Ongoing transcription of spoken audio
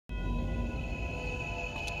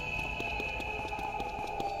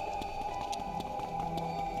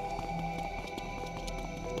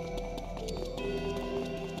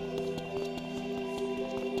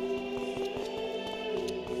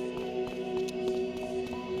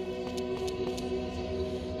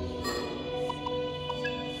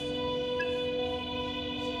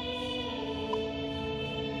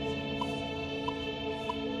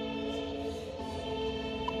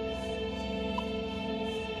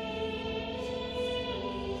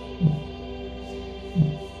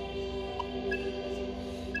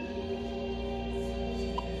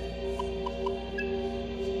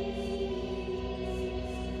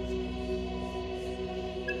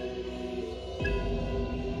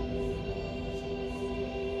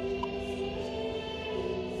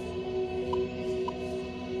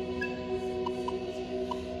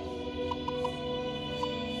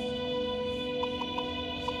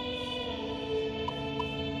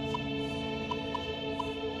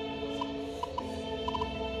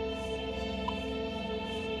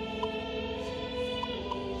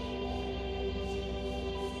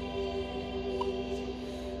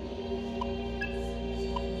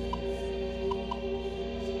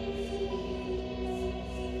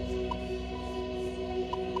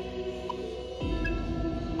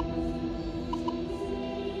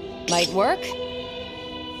Might work.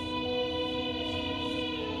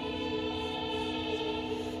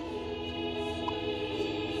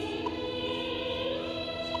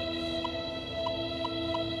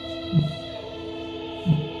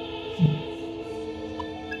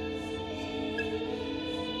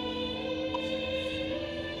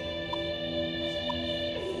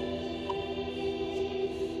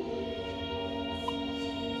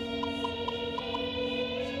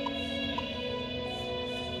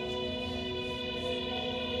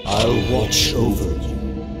 I'll watch over you.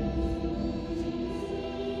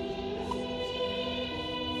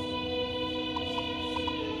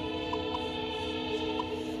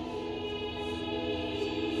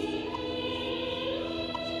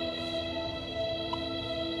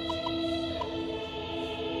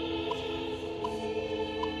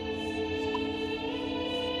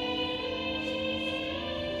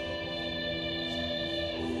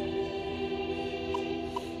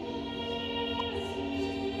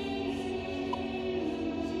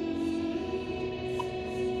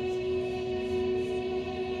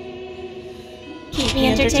 Keep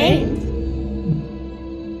me entertained.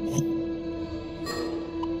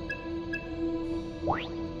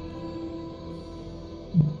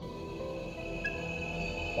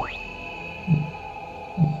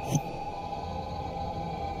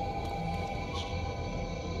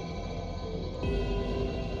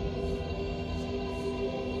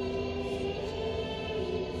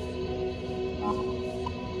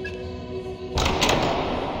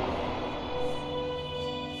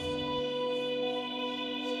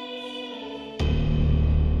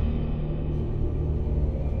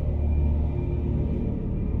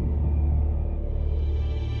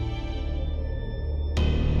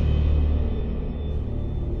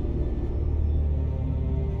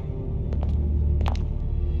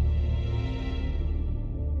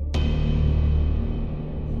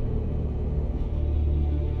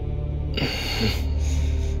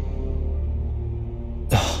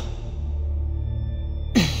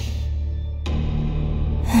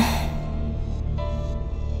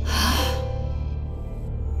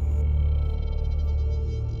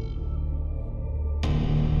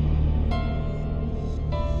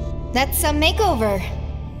 That's some makeover.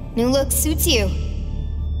 New look suits you.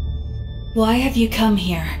 Why have you come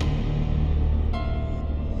here?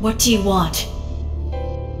 What do you want?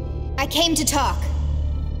 I came to talk.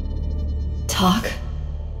 Talk?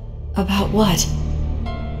 About what?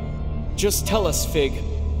 Just tell us, Fig.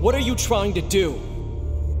 What are you trying to do?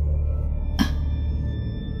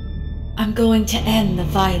 I'm going to end the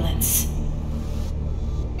violence.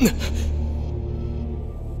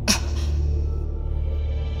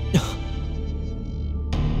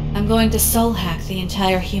 I'm going to soul hack the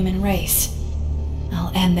entire human race.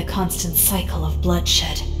 I'll end the constant cycle of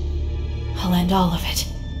bloodshed. I'll end all of it.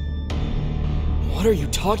 What are you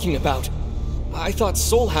talking about? I thought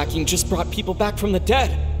soul hacking just brought people back from the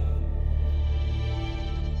dead.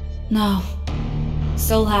 No.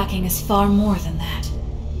 Soul hacking is far more than that.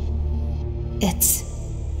 It's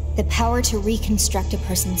the power to reconstruct a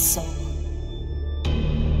person's soul.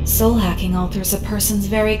 Soul hacking alters a person's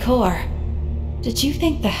very core. Did you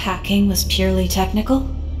think the hacking was purely technical?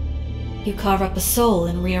 You carve up a soul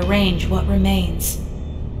and rearrange what remains.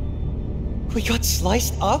 We got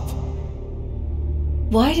sliced up?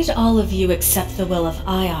 Why did all of you accept the will of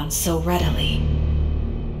Aion so readily?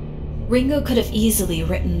 Ringo could have easily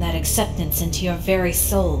written that acceptance into your very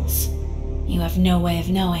souls. You have no way of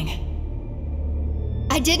knowing.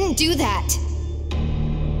 I didn't do that!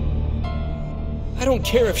 I don't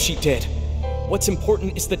care if she did. What's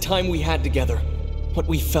important is the time we had together. What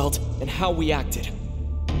we felt and how we acted.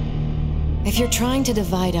 If you're trying to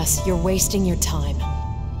divide us, you're wasting your time.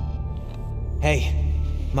 Hey,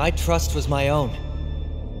 my trust was my own.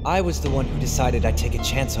 I was the one who decided I'd take a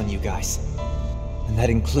chance on you guys. And that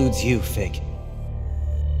includes you, Fig.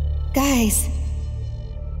 Guys.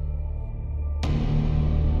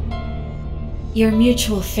 Your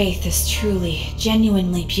mutual faith is truly,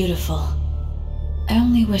 genuinely beautiful. I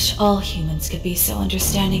only wish all humans could be so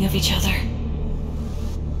understanding of each other.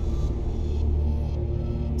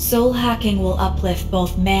 Soul hacking will uplift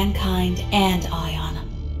both mankind and Aion.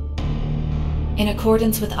 In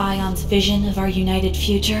accordance with Aion's vision of our united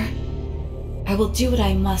future, I will do what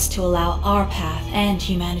I must to allow our path and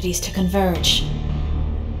humanity's to converge.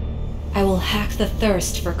 I will hack the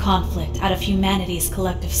thirst for conflict out of humanity's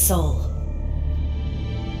collective soul.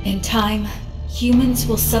 In time, humans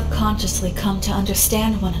will subconsciously come to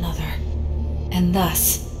understand one another, and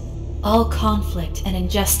thus, all conflict and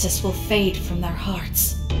injustice will fade from their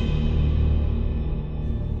hearts.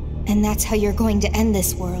 And that's how you're going to end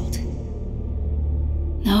this world.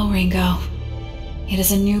 No, Ringo. It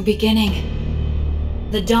is a new beginning.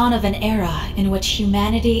 The dawn of an era in which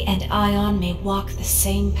humanity and Aion may walk the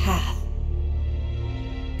same path.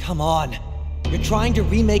 Come on. You're trying to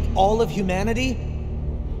remake all of humanity?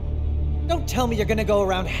 Don't tell me you're gonna go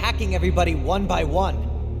around hacking everybody one by one.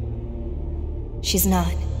 She's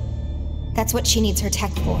not. That's what she needs her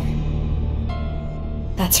tech for.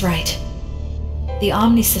 That's right. The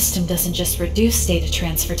Omni system doesn't just reduce data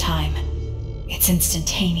transfer time. It's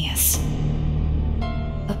instantaneous.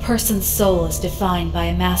 A person's soul is defined by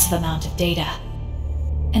a massive amount of data.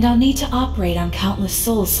 And I'll need to operate on countless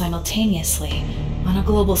souls simultaneously, on a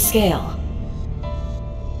global scale.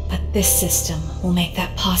 But this system will make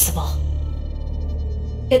that possible.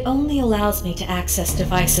 It only allows me to access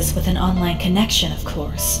devices with an online connection, of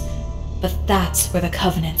course. But that's where the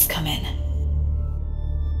Covenants come in.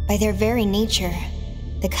 By their very nature,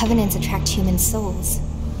 the Covenants attract human souls.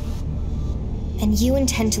 And you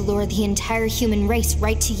intend to lure the entire human race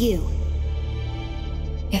right to you.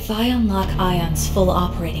 If I unlock Aion's full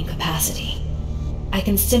operating capacity, I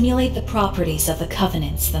can simulate the properties of the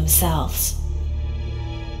Covenants themselves.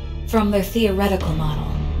 From their theoretical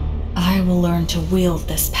model, I will learn to wield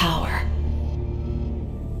this power.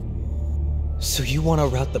 So you want to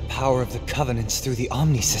route the power of the Covenants through the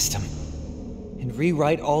Omni system? And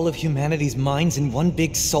rewrite all of humanity's minds in one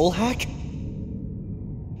big soul hack?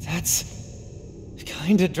 That's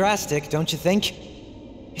kinda drastic, don't you think?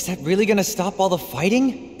 Is that really gonna stop all the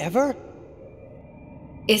fighting? Ever?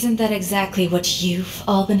 Isn't that exactly what you've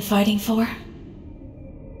all been fighting for?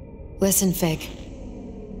 Listen, Fig.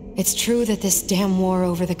 It's true that this damn war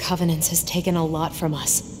over the Covenants has taken a lot from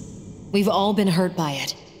us. We've all been hurt by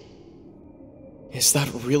it. Is that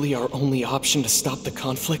really our only option to stop the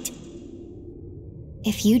conflict?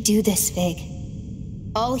 If you do this, Fig,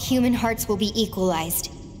 all human hearts will be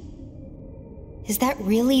equalized. Is that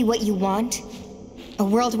really what you want? A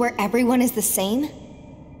world where everyone is the same?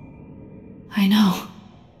 I know.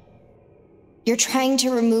 You're trying to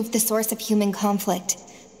remove the source of human conflict.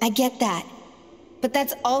 I get that. But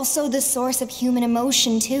that's also the source of human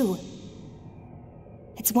emotion, too.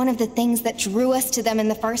 It's one of the things that drew us to them in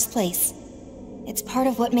the first place. It's part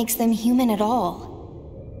of what makes them human at all.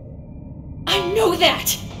 I know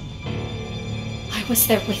that! I was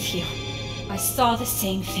there with you. I saw the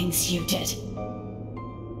same things you did.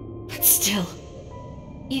 But still,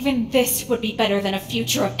 even this would be better than a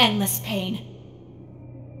future of endless pain.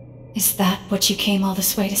 Is that what you came all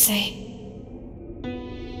this way to say?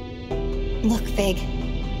 Look, Fig.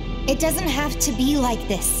 It doesn't have to be like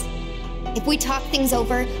this. If we talk things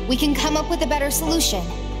over, we can come up with a better solution.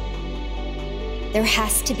 There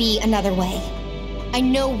has to be another way. I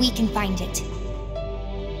know we can find it.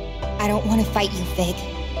 I don't want to fight you, Fig.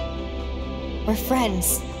 We're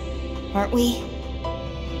friends, aren't we?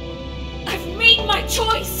 I've made my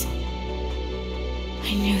choice!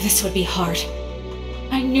 I knew this would be hard.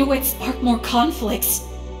 I knew it'd spark more conflicts.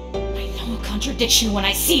 I know a contradiction when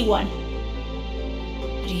I see one.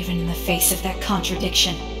 But even in the face of that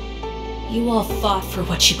contradiction, you all fought for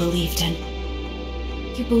what you believed in.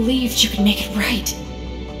 You believed you could make it right.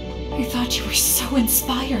 I thought you were so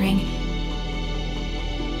inspiring.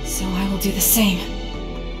 So I will do the same.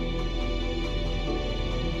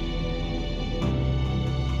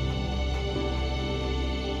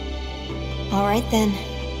 All right then.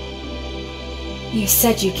 You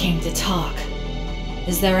said you came to talk.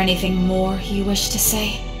 Is there anything more you wish to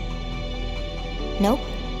say? Nope.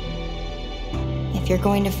 If you're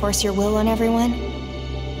going to force your will on everyone,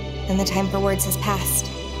 then the time for words has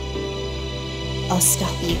passed. I'll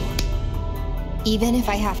stop you. Even if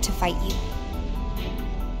I have to fight you.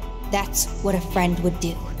 That's what a friend would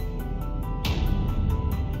do.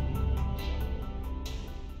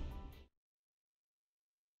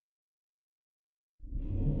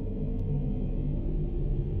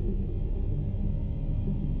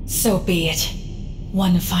 So be it.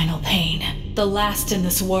 One final pain. The last in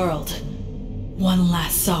this world. One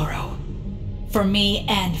last sorrow. For me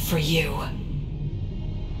and for you.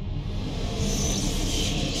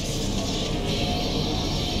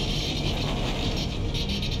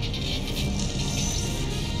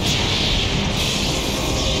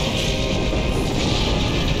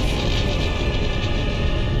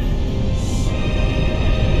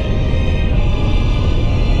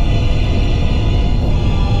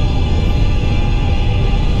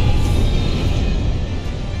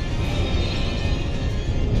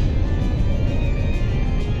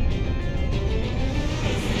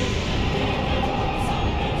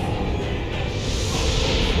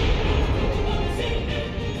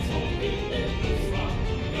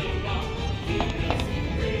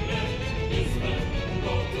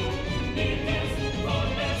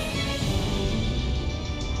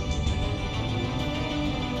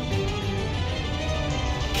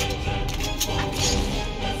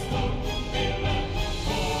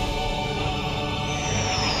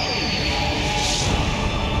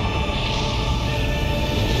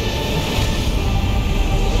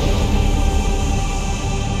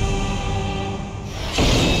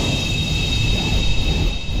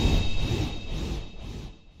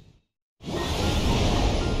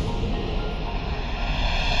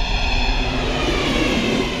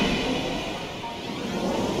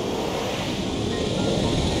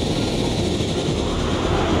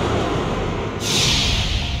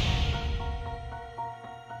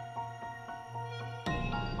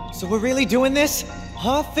 we're really doing this?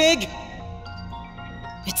 Huh, Fig?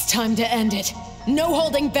 It's time to end it. No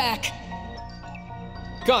holding back!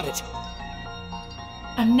 Got it.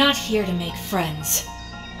 I'm not here to make friends.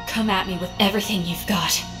 Come at me with everything you've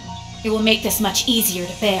got. It will make this much easier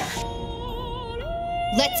to bear.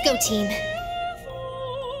 Let's go, team.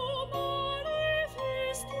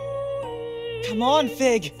 Come on,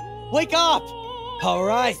 Fig! Wake up!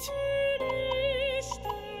 Alright.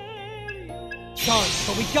 Sorry,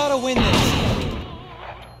 but we gotta win this.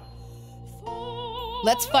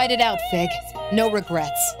 Let's fight it out, Fig. No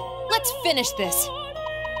regrets. Let's finish this.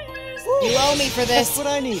 You owe me for this. That's what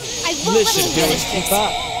I needed. I won't let Listen, him do finish it. this. Keep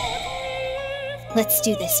up. Let's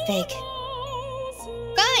do this, Fig.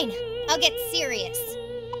 Fine, I'll get serious.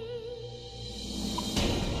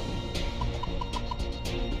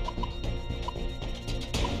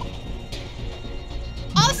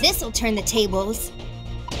 This'll turn the tables.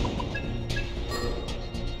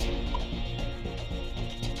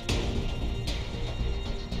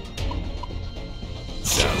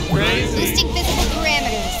 Boosting physical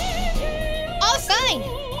parameters. All fine.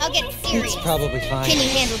 I'll get serious. It's probably fine. Can you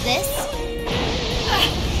handle this?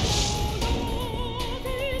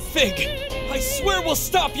 Fig, I swear we'll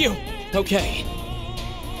stop you! Okay.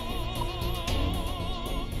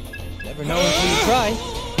 Never know until you try.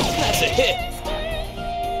 That's a hit.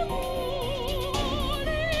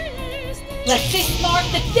 Let this mark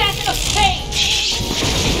the death of pain!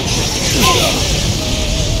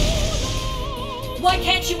 Why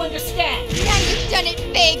can't you understand? Now you've done it,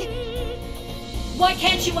 Fig. Why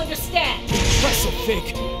can't you understand? Impressive, Fig.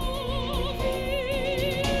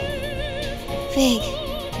 Fig,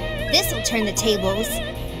 this'll turn the tables.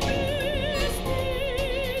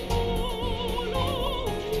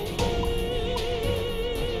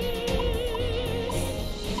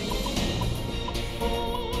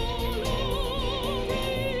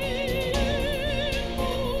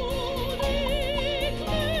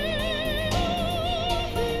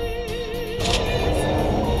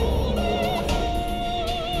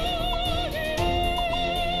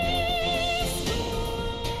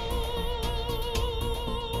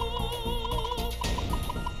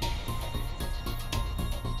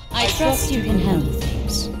 I trust you can handle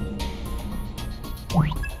things.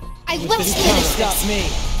 I will Can't finish stop this. me.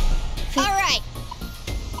 All right,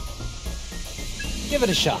 Give it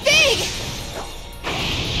a shot. Fig.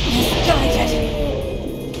 Misguided!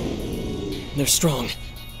 They're strong.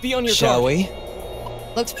 Be on your Shall guard. we?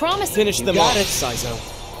 Looks promising. Finish them got off, it. Saizo.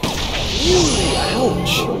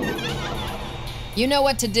 Ouch. You know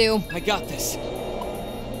what to do. I got this.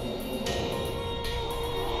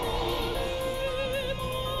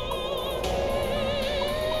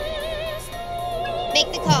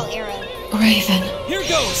 Make the call, Arrow. Raven. Here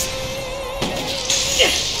goes!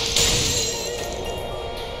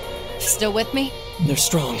 Still with me? They're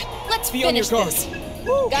strong. Let's Be on your finish guard. this.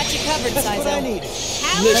 Got you covered, That's what I Saizo. needed.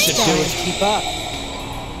 How Listen, much do more? it. Keep up.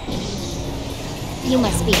 You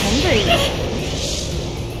must be hungry.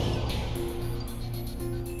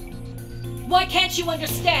 Why can't you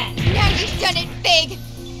understand? Now you've done it, Fig.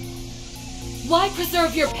 Why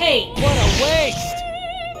preserve your pain? What a waste!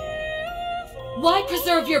 Why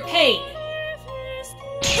preserve your pain?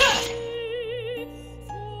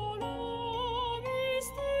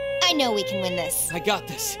 I know we can win this. I got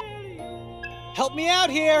this. Help me out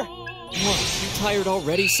here! What, you tired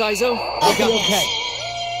already, Saizo? I'll be okay.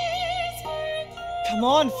 Come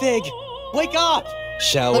on, Fig! Wake up!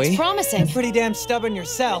 Shall Looks we? promising. You're pretty damn stubborn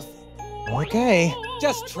yourself. Okay,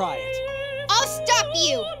 just try it. I'll stop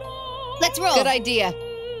you. Let's roll. Good idea.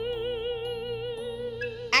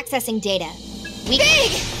 Accessing data.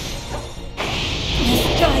 Fig!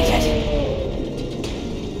 Misguided!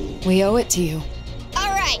 We owe it to you. All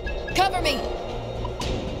right. Cover me!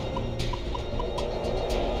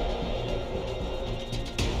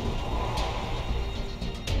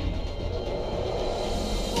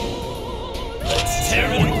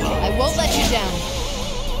 I won't let you down.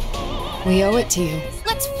 We owe it to you.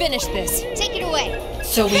 Let's finish this. Take it away.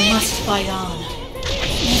 So we must fight on.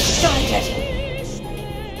 Misguided!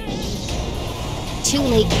 Too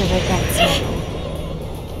late for regrets now.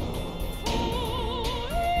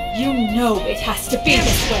 You know it has to be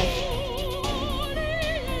this way.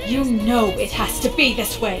 You know it has to be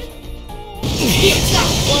this way.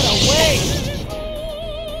 What a waste!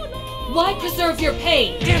 Why preserve your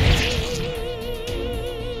pain?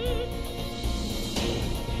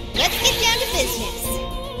 Let's get down to business.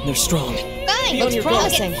 They're strong. Fine. Be on your I'll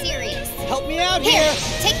guard. get serious. Help me out Here, here!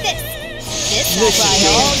 take this. This Listen,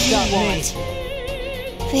 will all all you you want. want.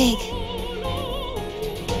 Fig.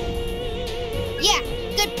 Yeah,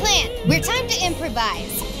 good plan. We're time to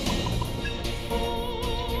improvise.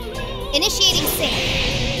 Initiating sync.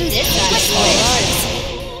 Who's this?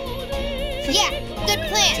 Yeah, good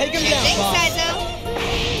plan. Take him down, Thanks, boss. Saizo.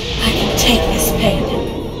 I can take this pain.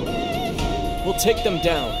 We'll take them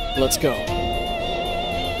down. Let's go.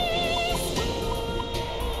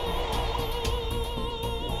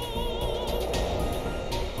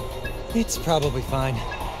 It's probably fine.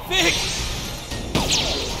 Vic!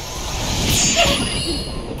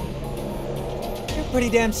 You're pretty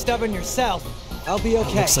damn stubborn yourself. I'll be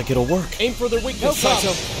okay. Looks like it'll work. Aim for their weakness, No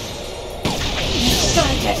problem. Saizo.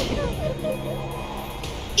 Find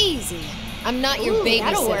it! Easy. I'm not your Ooh,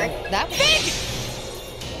 that'll babysitter. work. That big.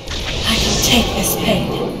 I can take this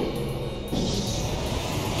pain.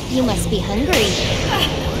 You must be hungry.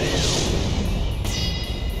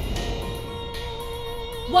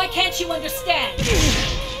 Why can't you understand?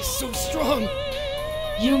 So strong.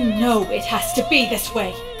 You know it has to be this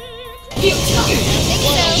way. Futile! Think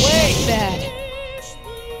so? Way bad.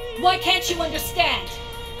 Why can't you understand?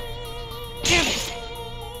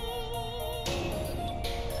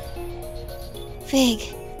 Fig.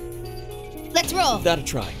 Let's roll. Give that a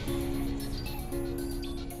try.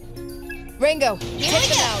 Ringo, Here we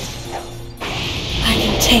go. I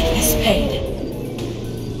can take this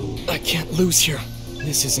pain. I can't lose here.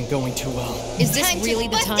 This isn't going too well. Is this Time to really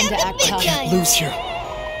the bust time out to the act big tough? gun. Lose here.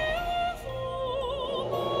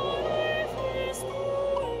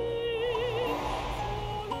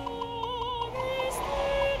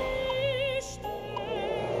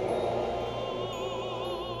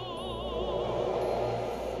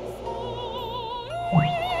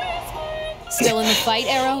 Still in the fight,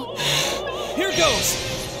 Arrow? Here goes!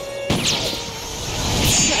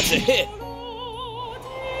 That's a hit!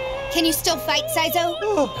 Can you still fight, Saizo?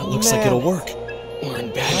 That looks like it'll work. We're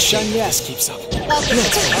in bad Not shape done if yet. this keeps up. Okay. I'll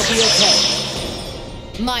be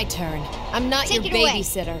okay. My turn. I'm not Take your it away.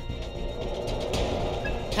 babysitter.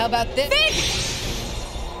 How about this?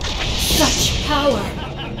 Such power!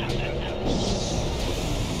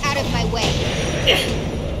 Out of my way.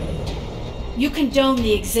 You condone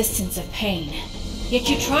the existence of pain, yet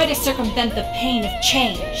you try to circumvent the pain of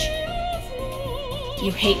change.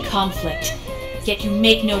 You hate conflict, yet you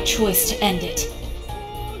make no choice to end it.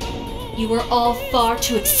 You are all far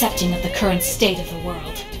too accepting of the current state of the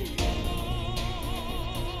world.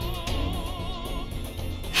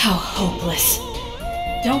 How hopeless.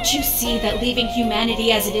 Don't you see that leaving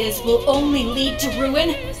humanity as it is will only lead to ruin?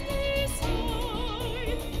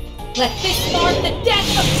 Let this mark the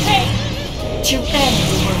death of pain! To end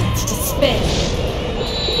the world to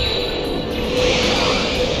spin.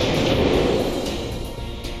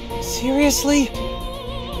 Seriously?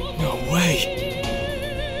 No way.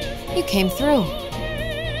 You came through.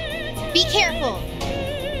 Be careful.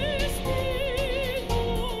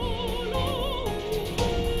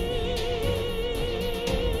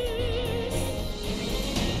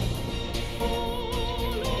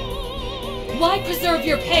 Why preserve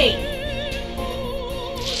your pain?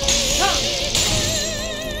 Come!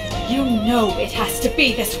 You know it has to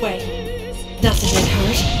be this way. Doesn't it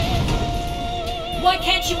hurt? Why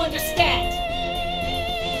can't you understand?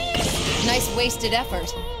 Nice wasted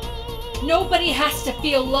effort. Nobody has to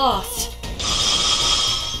feel lost.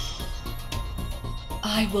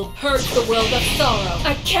 I will purge the world of sorrow.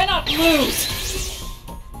 I cannot lose!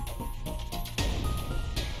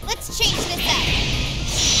 Let's change this up.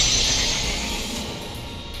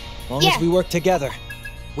 As long Yeah. as we work together,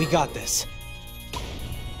 we got this.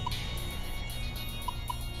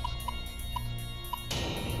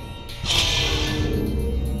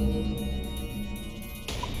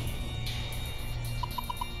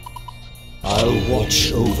 I'll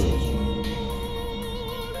watch over you.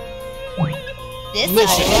 This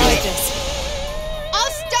Listen. is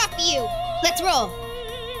I'll stop you. Let's roll.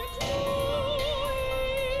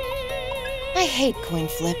 I hate coin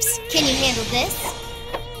flips. Can you handle this?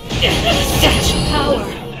 Such power!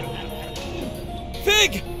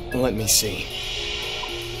 Fig! Let me see.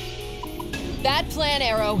 Bad plan,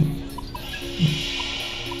 Arrow.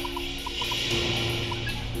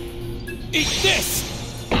 Eat this!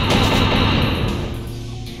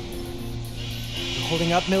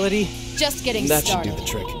 Holding up, Milady? Just getting That should started. do the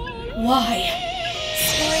trick. Why?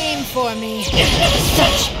 Scream for me.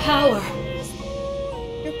 Such power!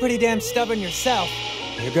 You're pretty damn stubborn yourself.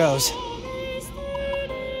 Here goes.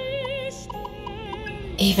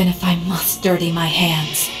 Even if I must dirty my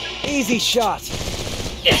hands. Easy shot.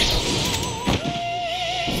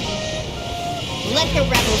 Let the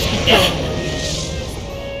rebels begin.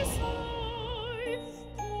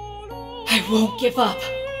 I won't give up.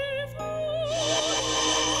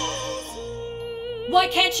 Why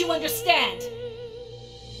can't you understand?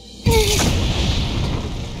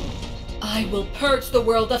 I will purge the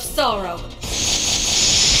world of sorrow.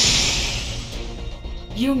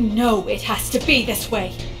 You know it has to be this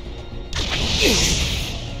way.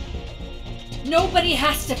 Nobody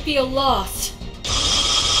has to feel lost.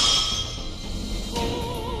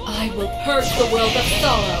 I will purge the world of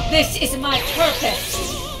sorrow. This is my purpose.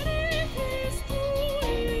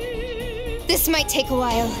 This might take a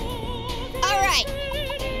while. All right.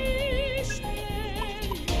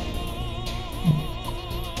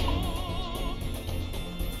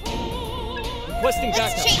 Requesting Let's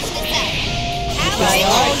backup. change this up. Try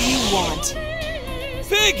How all you want.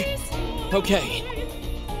 Fig! Okay.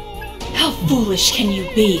 How foolish can you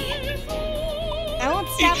be? I won't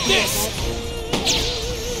stop Eat here, this!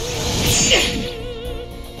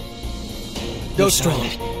 but... Go strong.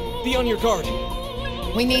 Be on your guard.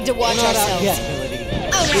 We need to watch Not out ourselves. yet, Milady.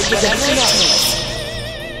 All right. Whatever it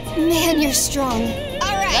takes. Man, you're strong.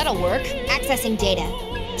 All right. That'll work. Accessing data.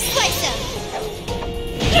 Slice them.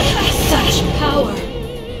 Such power.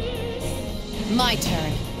 My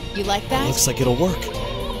turn. You like that? Looks like it'll work.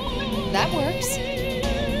 That works.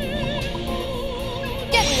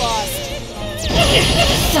 Get lost.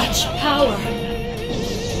 Such power.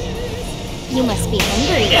 You must be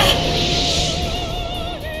hungry.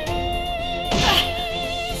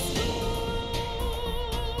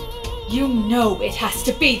 You know it has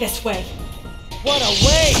to be this way. What a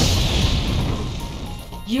waste!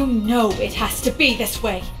 You know it has to be this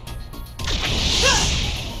way.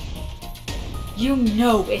 You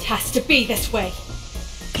know it has to be this way.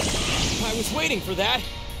 I was waiting for that.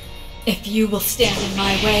 If you will stand in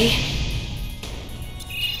my way,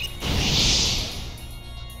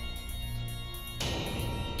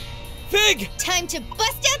 Fig! Time to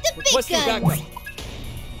bust out the big Requesting guns. backup.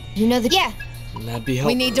 You know the... Yeah. That'd be helpful.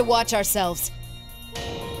 We need to watch ourselves.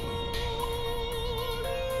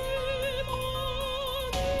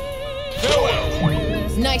 Farewell.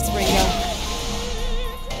 Nice, Ringo.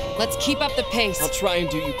 Let's keep up the pace. I'll try and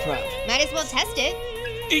do you proud. Might as well test it.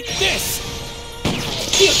 Eat this!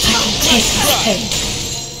 you can take this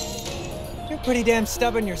pain. You're pretty damn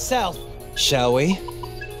stubborn yourself. Shall we?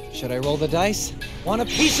 Should I roll the dice? Want a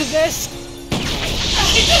piece of this?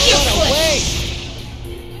 What a waste!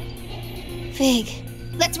 Fig.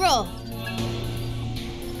 Let's roll.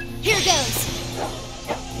 Here goes.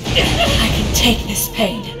 I can take this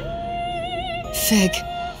pain. Fig.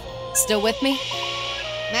 Still with me?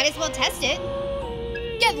 Might as well test it.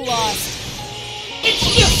 Get lost. Such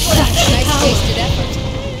Nice power. wasted effort.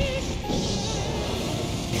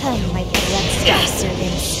 Come, my bloodstained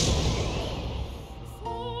servants.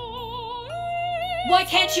 Why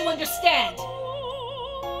can't you understand?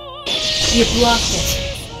 You blocked it.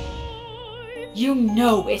 You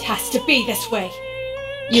know it has to be this way.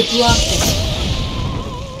 You blocked it.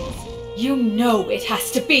 You know it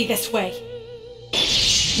has to be this way.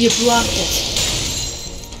 You blocked it.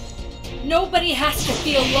 Nobody has to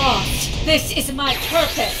feel lost. This is my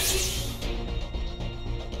purpose.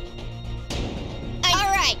 All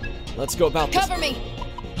right. Let's go about this. Cover me.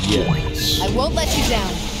 Yes. I won't let you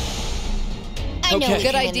down. I know Okay. we're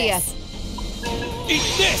Good doing idea. this. Eat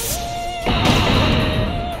this!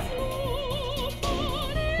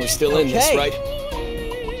 We're still in this, Okay. right?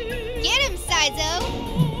 Get him, Sizo.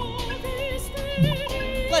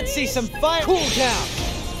 Let's see some fire. Cool down.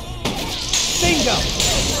 Bingo.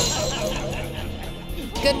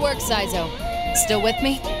 Good work, Sizo. Still with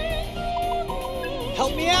me?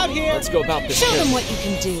 Help me out here. Let's go about this. Show them carefully. what you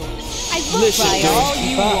can do. I will Listen, Try guys, all keep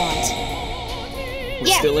you up. want. We're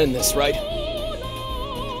Yeah. still in this, right?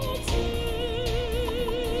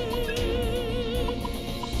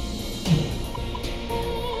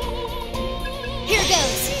 Here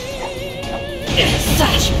goes.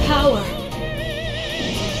 Such power.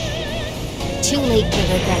 Too late for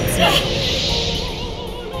regrets now.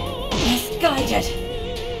 Misguided.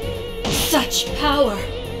 Such power.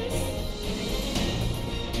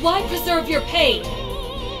 Why preserve your pain?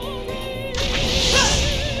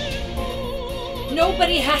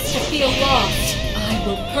 Nobody has to feel lost. I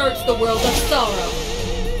will purge the world of sorrow.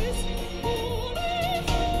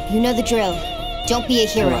 You know the drill. Don't be a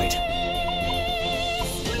hero. Right.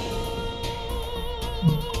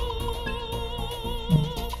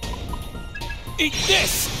 Eat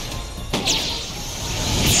this!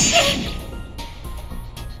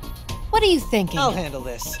 What are you thinking? I'll handle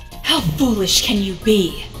this. How foolish can you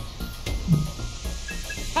be?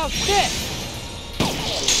 How's this?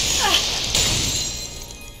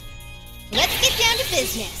 Let's get down to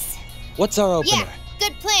business. What's our opener? Yeah,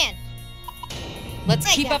 good plan. Let's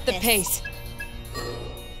I keep got up the this. pace.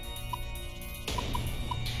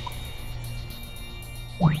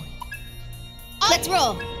 Let's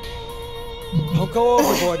roll. Don't go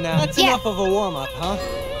overboard now. That's Yeah. enough of a warm-up, huh?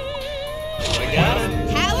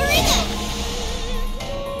 Powering up!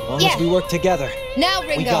 As long Yeah. as we work together. Now,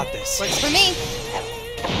 Ringo. We got this. Works for me.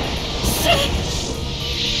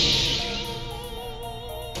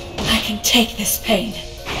 I can take this pain.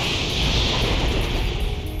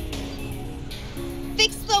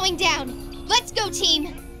 Big slowing down. Let's go,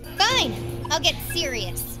 team. Fine. I'll get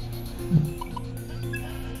serious.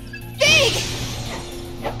 Big!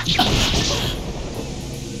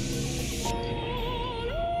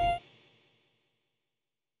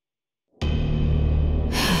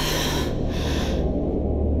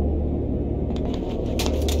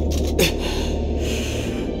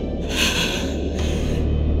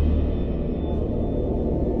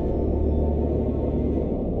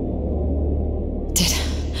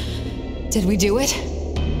 Did we do it?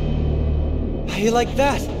 How you like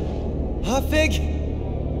that? Huh, Fig?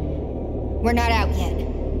 We're not out yet.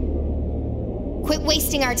 Quit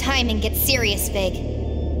wasting our time and get serious, Big.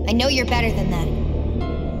 I know you're better than that.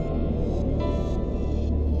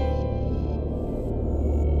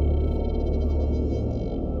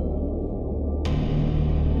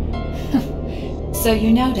 So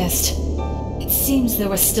you noticed. It seems there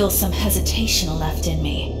was still some hesitation left in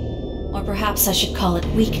me. Or perhaps I should call it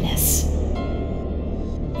weakness.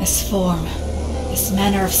 This form, this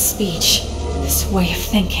manner of speech, this way of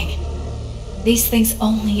thinking. These things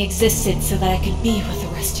only existed so that I could be with the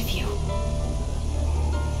rest of you.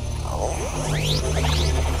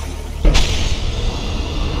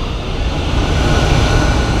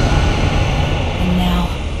 And now,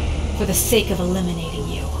 for the sake of eliminating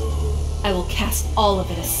you, I will cast all of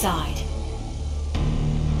it aside.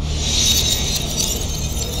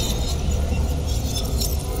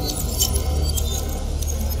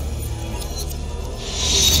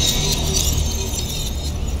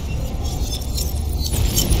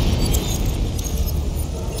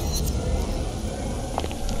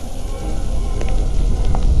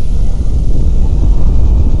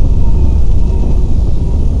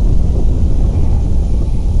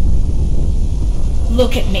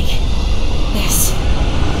 Look at me.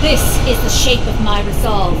 This is the shape of my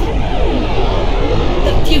resolve.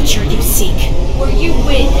 The future you seek, where you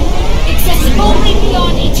win, exists only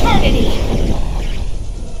beyond eternity.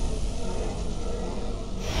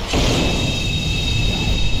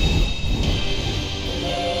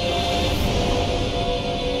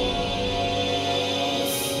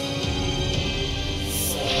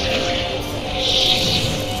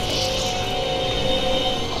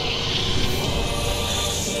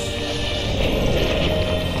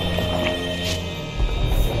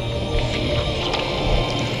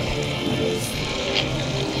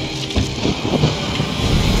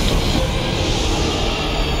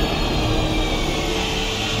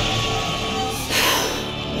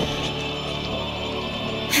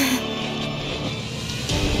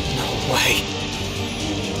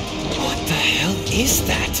 Is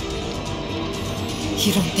that?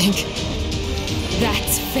 You don't think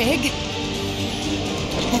that's Fig?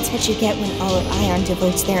 That's what you get when all of Aion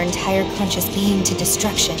devotes their entire conscious being to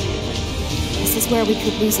destruction. This is where we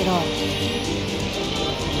could lose it all.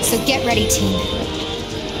 So get ready, team.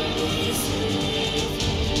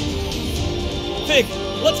 Fig,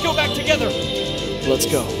 let's go back together! Let's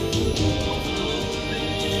go.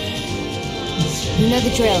 You know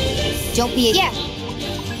the drill. Don't be a— Yeah!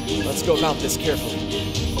 Let's go about this carefully.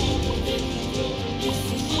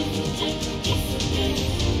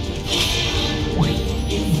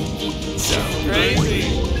 Sounds crazy.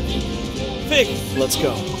 Fig, let's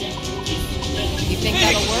go. You think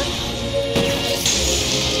that'll work?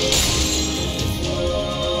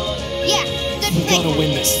 Yeah! Good We thing! gotta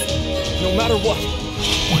win this. No matter what.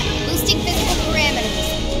 Boosting physical parameters.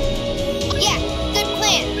 Yeah! Good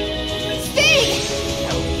plan! Fig!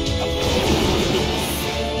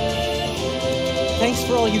 Thanks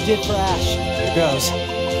for all you did for Ash. Here goes.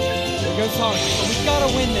 Here goes hard. We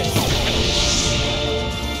gotta win this.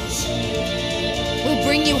 We'll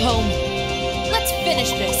bring you home. Let's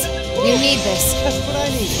finish this. You need this. That's what I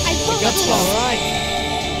need. I won't That's lose. all right.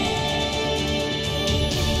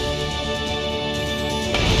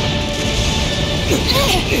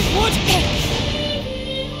 What?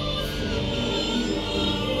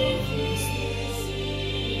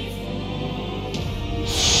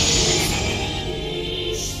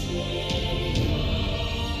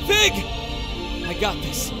 Fig! I got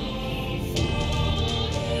this.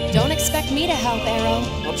 Don't expect me to help, Arrow.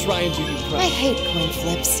 I'll try and do you I proud. hate coin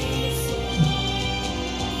flips.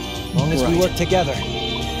 As long as we Right. work together,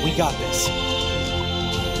 we got this.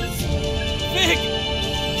 Fig!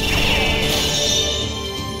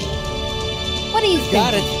 What do you think?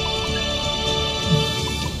 Got it.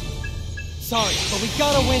 sorry, but we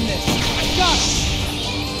gotta win this. Got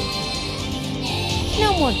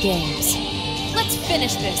No more games. Let's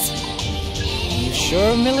finish this. You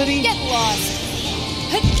sure, Milady? Get lost.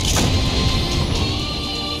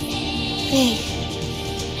 Big.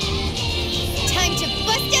 Time to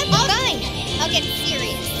bust out the vine! I'll get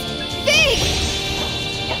serious. Big!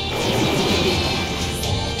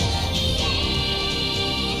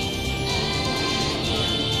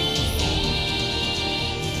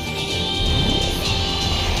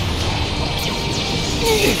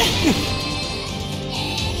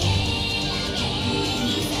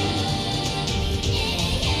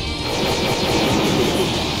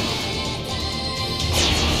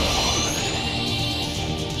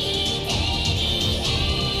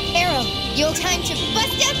 Arrow, you'll time to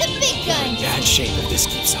bust out the big gun! Bad shape if this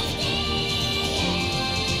keeps up.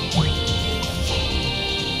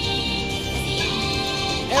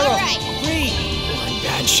 Arrow, Alright. read! We're in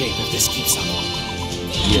bad shape if this keeps up.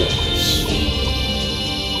 Yes.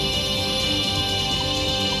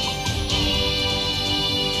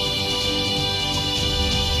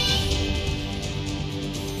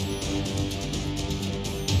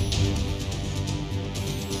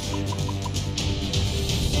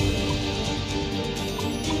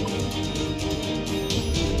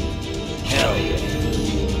 Hell yeah.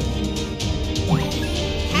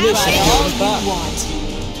 Have it. all you want.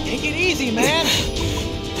 Take it easy, man!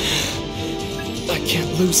 I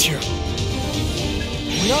can't lose here.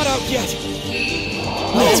 Not out yet.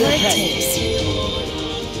 Whatever it takes.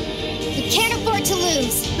 We can't afford to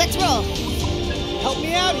lose. Let's roll. Help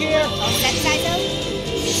me out here! All set, Saizo?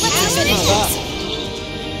 Let's finish this.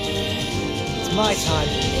 It's my time.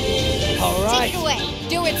 Take Alright. it away.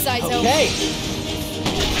 Do it, Saizo. Okay.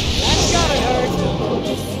 That's gotta hurt.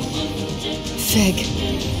 Fig.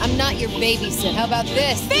 I'm not your babysitter. How about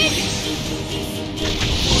this? Big!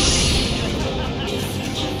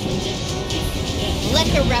 Let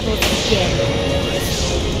the rebels begin.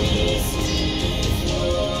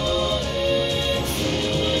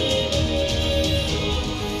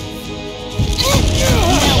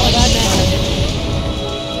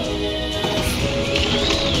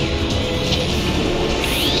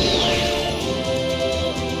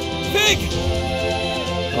 Big!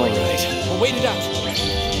 Alright, we'll wait it out.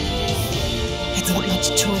 It's not much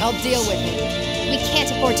choice. I'll deal with it. We can't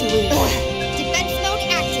afford to lose. Defense mode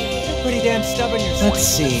active. Pretty damn stubborn yourself. Let's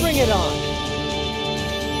see. Bring it on.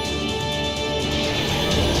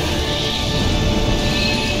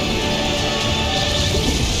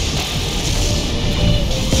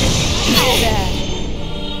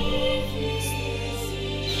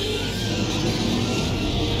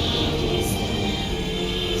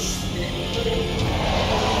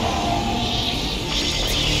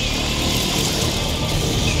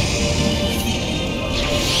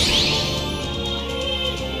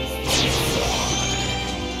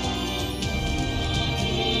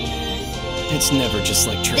 It's never just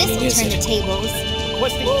like training, This'll is turn the it? tables.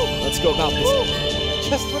 Let's go about this.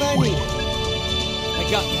 Just what I needed. I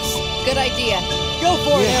got this. Good idea. Go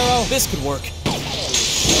for it, Arrow. This could work.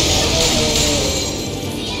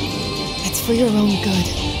 It's for your own good.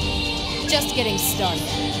 Just getting started.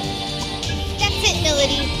 That's it,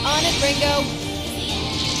 Milady. On it, Ringo.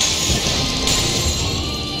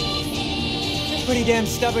 You're pretty damn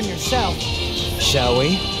stubborn yourself. Shall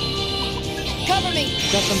we? Cover me.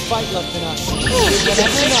 Got some fight left in us.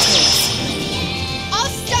 Whatever it takes. I'll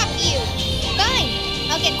stop you. Fine.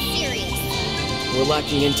 I'll get serious. We're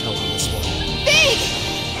lacking intel on this one. Big!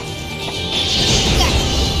 Got it.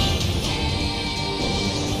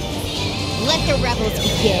 Let the rebels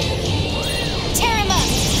begin. Tear him up.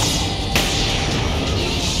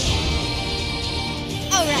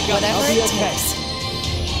 All right. Whatever I'll be it okay. takes.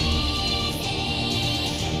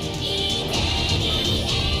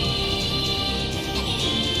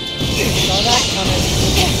 Saw that coming.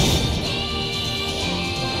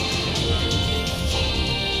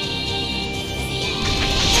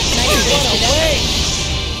 What a way!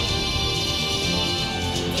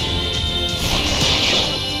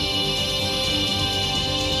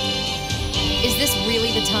 Is this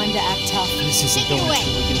really the time to act tough? This isn't Take it going away. to.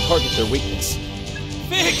 We can target their weakness.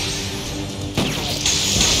 Big!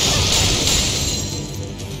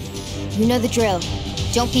 You know the drill.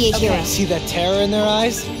 Don't be a hero. See that terror in their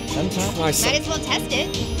eyes? Sometimes. Try Might some. as well test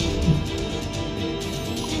it.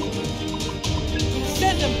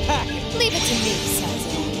 Send them packing! Leave it to me,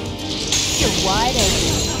 Saizo. You're wide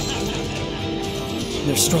open.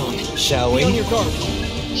 They're strong. Shall Be on we? your guard.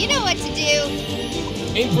 You know what to do.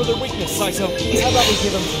 Aim for their weakness, Saizo. How about we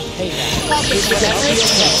give them some payback? Whatever it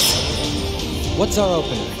takes. What's our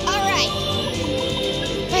opener? All right.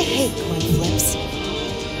 I hate coin flips.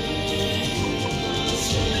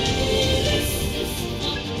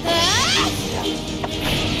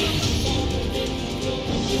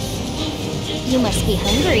 must be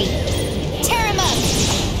hungry. Tear him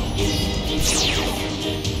up!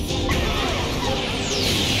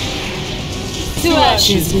 To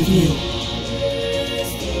ashes with you.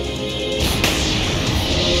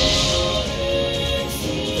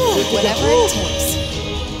 Whatever it takes.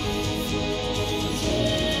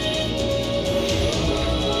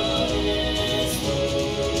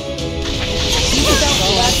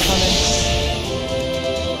 Saw that coming.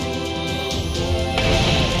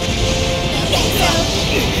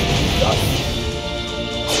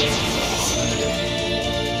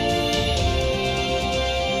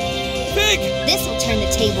 Big! This'll turn the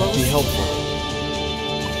tables. Be helpful.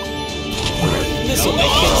 This'll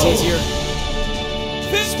make things easier.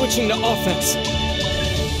 Big! Switching to offense.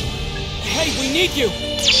 Hey, we need you!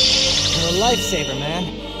 You're a lifesaver, man.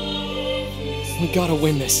 We gotta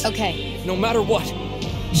win this. Okay, No matter what.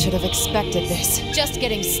 should have expected this. Just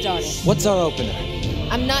getting started. What's our opener?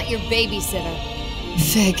 I'm not your babysitter.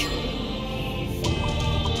 Fig.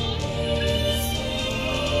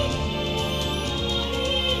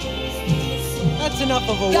 That's enough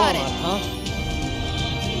of a Got warm-up, huh?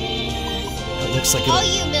 It looks like All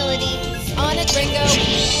it'll... you, Melody. On it, Ringo.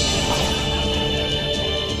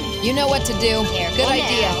 You know what to do. Careful Good now.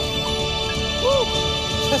 idea.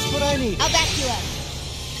 Just what I need. I'll back you up.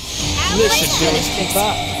 Out This my should do it. Keep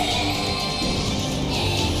up.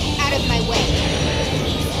 Out of my way.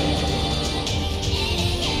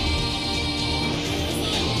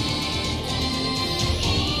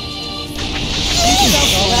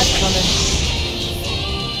 Saw that coming.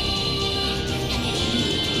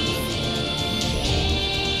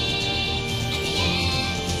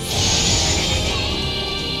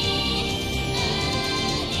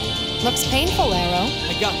 Looks painful, Arrow.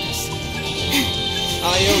 I got this.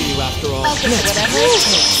 I owe you after all. I'll give it Whatever it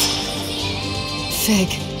takes. Fig.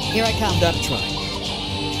 Here I come. That'll try.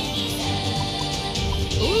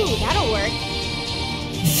 Ooh, that'll work.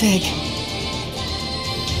 Fig.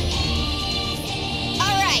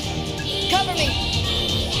 All right. Cover me.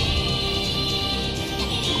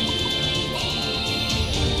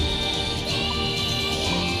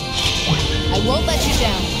 I won't let you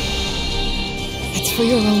down. It's for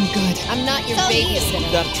your own good. I'm not your So you.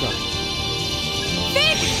 babysitter. That'll try.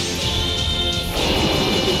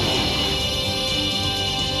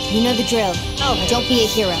 You know the drill. Oh, Don't be a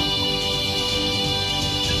hero.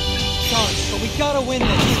 Sorry, but we gotta win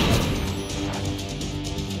this.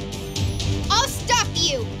 I'll stop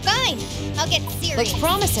you. Fine. I'll get serious. Looks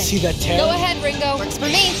promising. See that tear? Go ahead, Ringo. Works for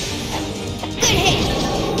me. Good hit.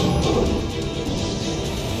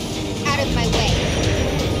 Out of my way.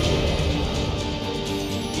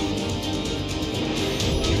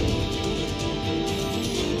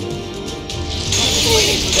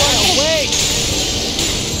 Wait! Not bad.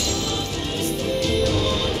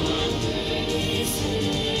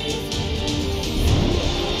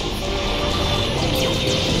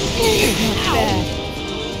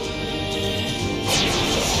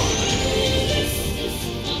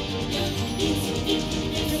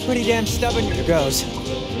 You're pretty damn stubborn. Here goes.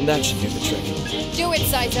 And that should do the trick. Do it,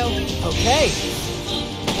 Saizo. Okay.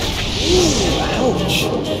 Ouch.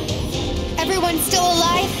 Everyone still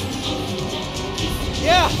alive?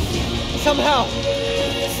 Yeah, somehow.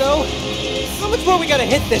 So, how much more we gotta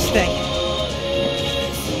hit this thing?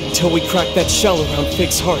 Until we crack that shell around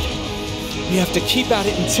Fig's heart. We have to keep at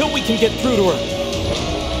it until we can get through to her.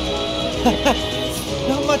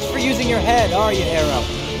 Not much for using your head, are you, Arrow?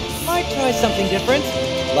 Might try something different,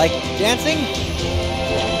 like dancing?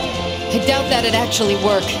 I doubt that'd actually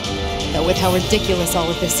work. Though with how ridiculous all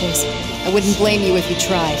of this is, I wouldn't blame you if you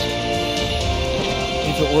tried.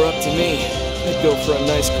 If it were up to me, I'd go for a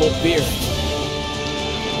nice cold beer.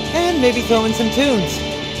 And maybe throw in some tunes.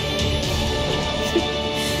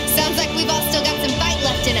 Sounds like we've all still got some fight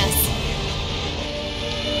left in us.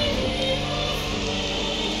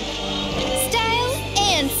 Style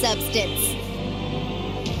and substance.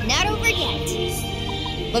 Not over yet.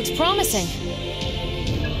 Looks promising.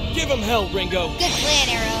 Give him hell, Ringo. Good plan,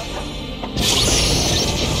 Arrow.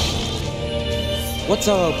 What's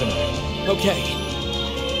our opener? Okay.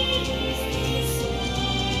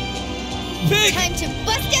 Fig! Time to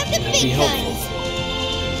bust out the Be big helpful. guns.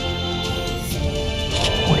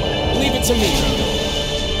 Leave it to me, Ringo.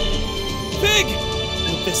 Fig!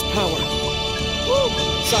 With this power.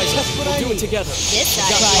 Size, Just what we'll I do need. it together. This side.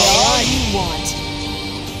 Got Try it. all you want.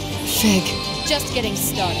 Fig. Just getting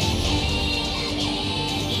started.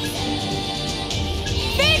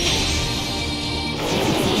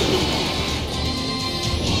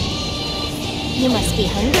 You must be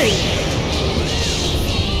hungry.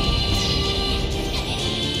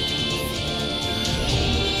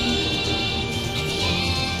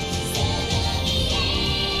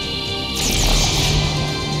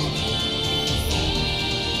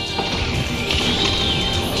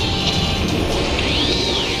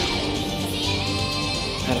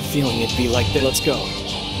 feeling it'd be like this. Let's go.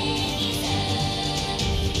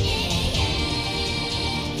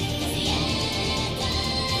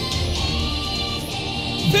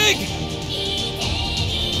 Big!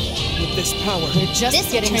 With this power. We're just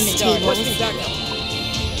This getting turned the started. tables. Let's back up.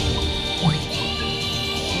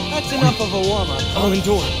 That's enough of a warm-up. I'll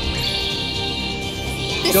endure.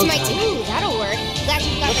 This Go might time. Ooh, that'll work. Glad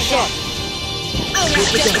you got Let's my go. back. Oh, no,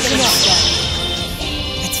 Just just getting started.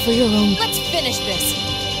 It's for your own. Let's finish this.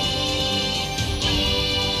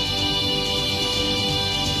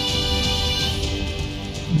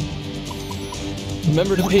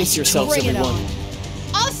 Remember to pace yourselves, Bring it everyone. on.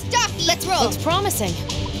 I'll stop you. Let's roll. Looks promising.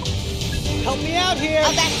 Help me out here!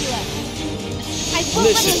 I'll back you up. I won't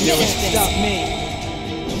This let is you yours. finish this. Stop me!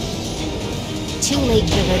 Too late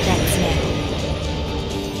for regrets now.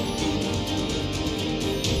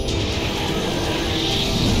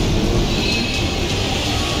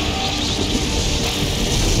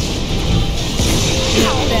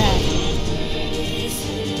 How bad?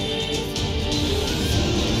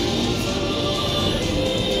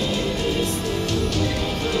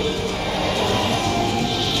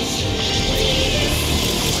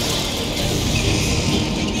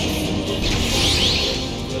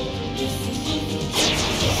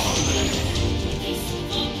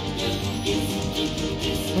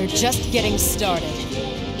 We're just getting started.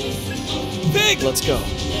 Big! Let's go.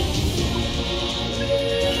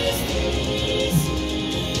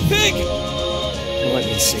 Big! Let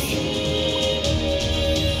me see.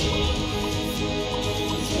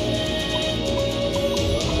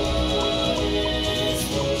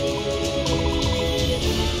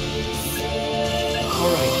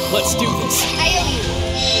 Alright, let's do this. I owe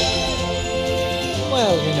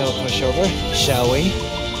Well, pushover, shall we?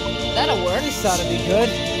 That'll work. This ought to be good.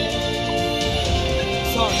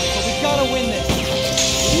 Sorry, but we gotta win this.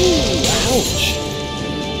 Ooh, ouch.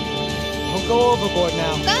 Don't go overboard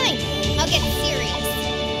now. you. Fine. I'll get serious.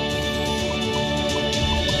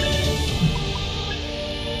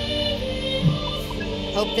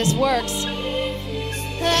 Hope this works.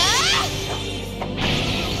 Ah!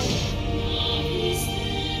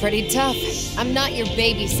 Pretty tough. I'm not your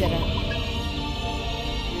babysitter.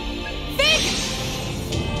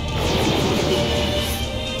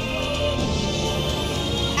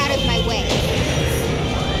 Out of my way.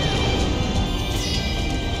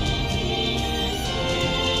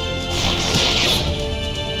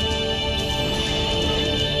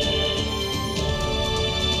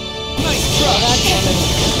 Nice try.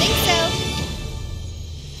 Think so.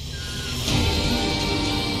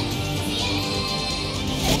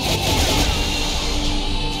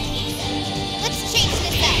 Let's change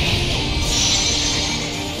this up.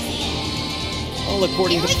 All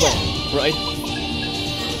according Here to we go. plan, right?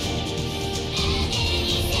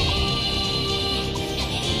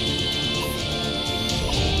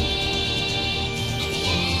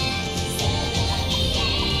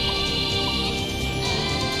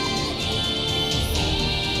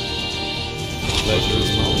 Pleasure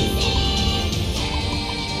is mine.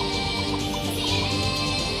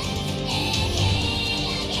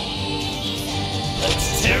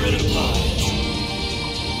 Let's tear it apart.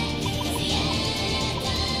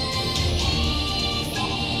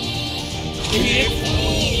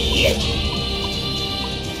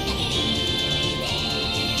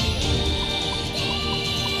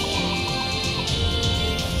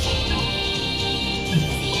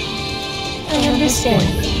 I understand.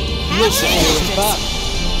 Listen, Bob,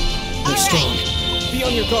 they're All strong. right. Be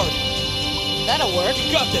on your guard. That'll work.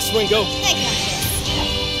 You got this, Ringo. I got this.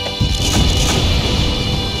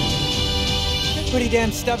 you're pretty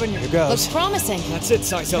damn stubborn. Here goes. Looks promising. That's it,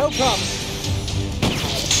 Sizo. No problem.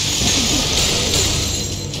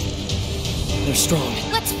 They're strong.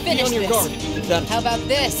 Let's Be finish on your this. guard. That How about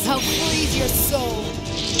this? I'll freeze your soul.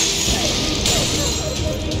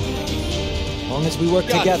 As long as we work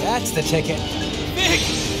Got it. together, that's the ticket. big.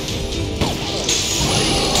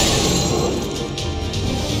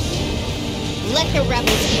 Let the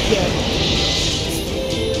rebels begin.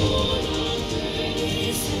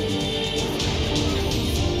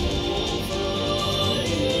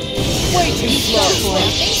 Way too slow. I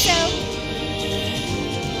think so.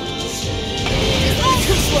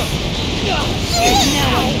 Too slow.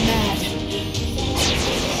 Now I'm mad.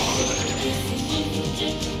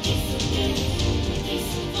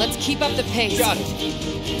 Let's keep up the pace. Got it.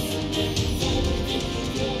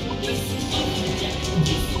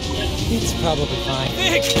 It's probably fine.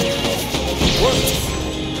 Big. Worked.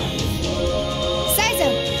 Sizo,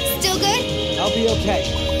 still good? I'll be okay.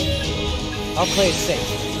 I'll play it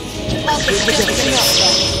safe. Okay, Just enough,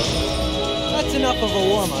 That's enough of a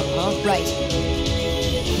warm-up, huh? though. Right.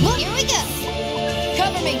 Well, here we go.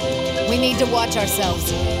 Cover me! We need to watch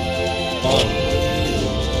ourselves.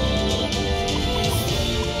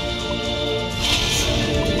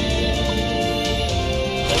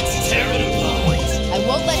 Let's tear it apart. I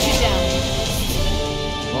won't let you down.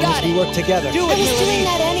 As long Got as we it. work together. Do I it, was Milady. doing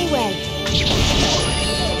that anyway.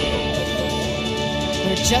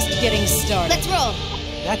 We're just getting started. Let's roll.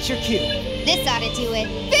 That's your cue. This ought to do it.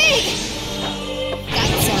 Big! Got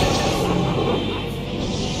some.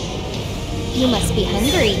 You must be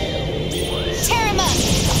hungry. Tear him up!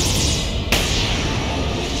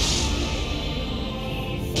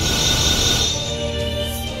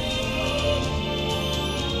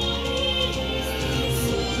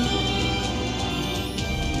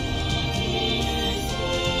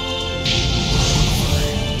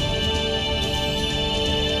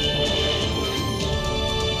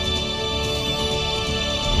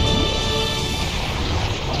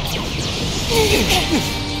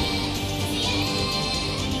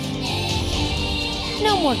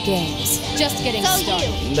 No more games. Just getting So started.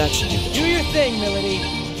 you. That should do it. Do your thing, Milady.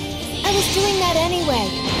 I was doing that anyway.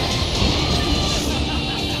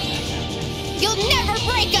 You'll never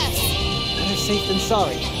break us! Better safe than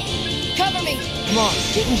sorry. Cover me! Come on,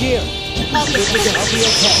 get in gear. I'll I'll be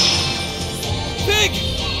okay. Big!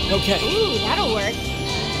 Okay, Ooh, that'll work.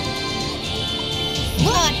 Come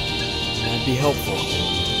on. that'd be helpful.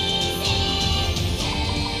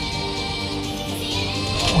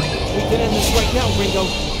 We can end this right now, Ringo.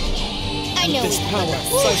 I know. This power.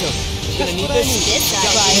 Ooh, Saito, you're gonna need what I this. This side.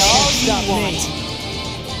 Try all you Stop me. want.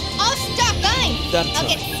 I'll stop going. That's I'll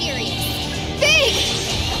right. get serious. Big!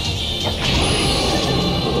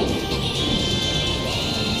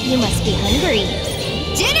 You must be hungry.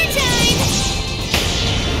 Dinner time!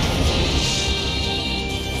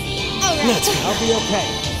 All right. I'll be okay.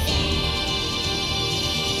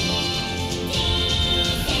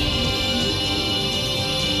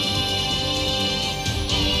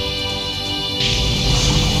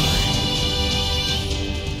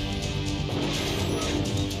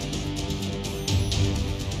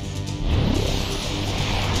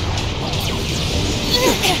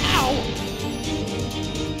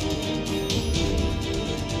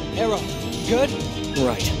 Arrow, good?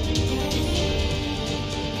 Right.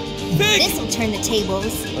 Big! This'll turn the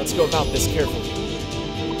tables. Let's go about this carefully.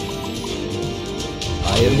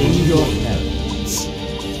 I am in your hands.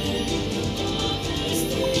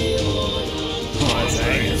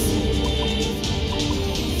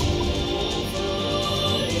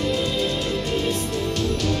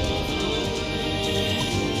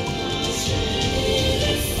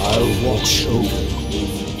 I'll watch over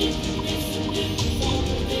you.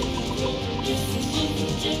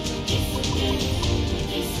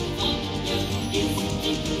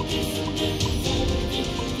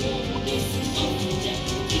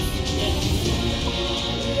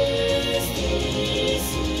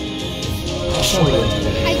 I'll show you.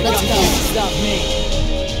 I love this. Stop me.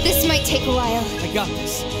 This might take a while. I got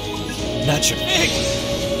this. Not your Big!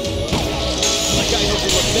 Like I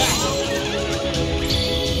overlooked that.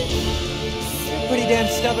 You're pretty damn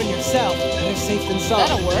stubborn yourself. Better safe than sorry.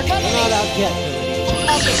 That'll work. You're not out yet.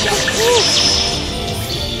 I'll get you.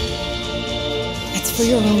 It's for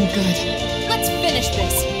your own good. Let's finish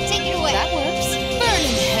this. Take it away. That works. Burn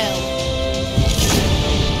in hell.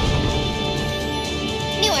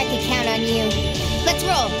 Knew I could count on you. Let's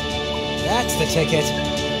roll. That's the ticket.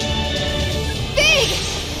 Big!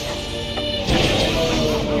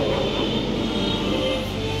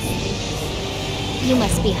 You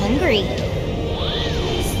must be hungry.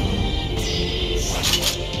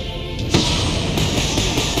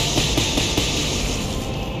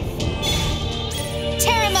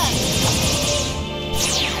 Tear him up!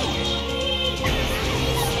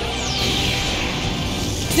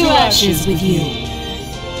 To ashes with you.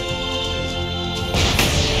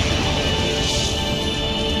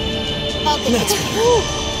 I'll get you.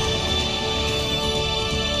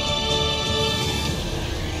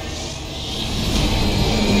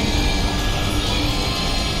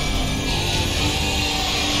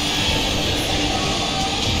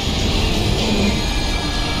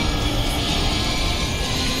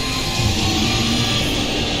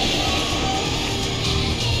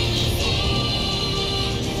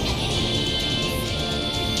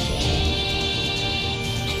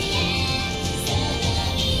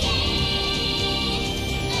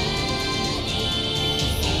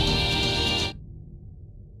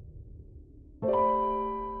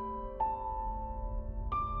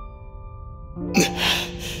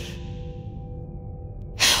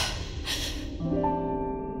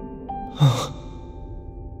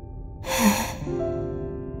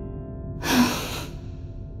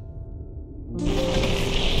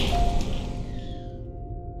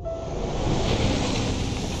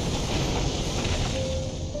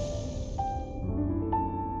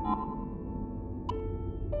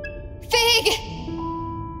 Fig!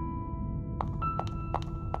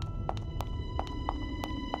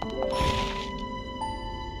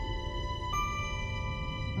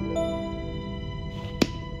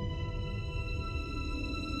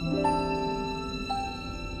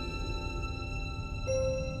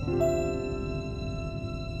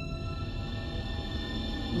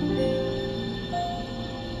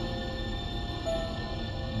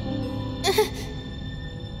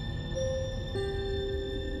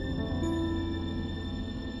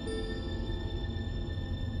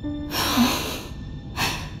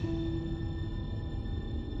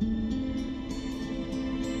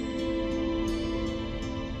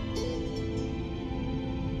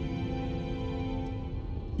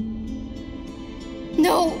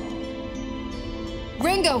 No!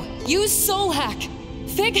 Ringo, use Soul Hack!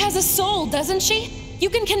 Fig has a soul, doesn't she? You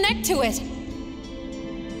can connect to it!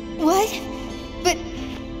 What? But...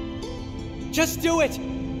 Just do it!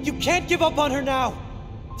 You can't give up on her now!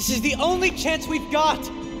 This is the only chance we've got!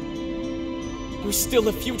 There's still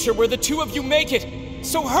a future where the two of you make it!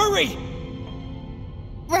 So hurry!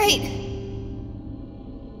 Right.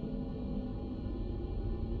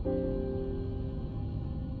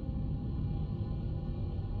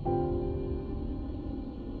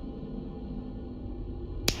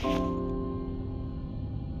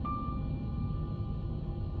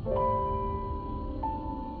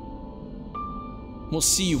 We'll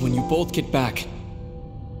see you when you both get back.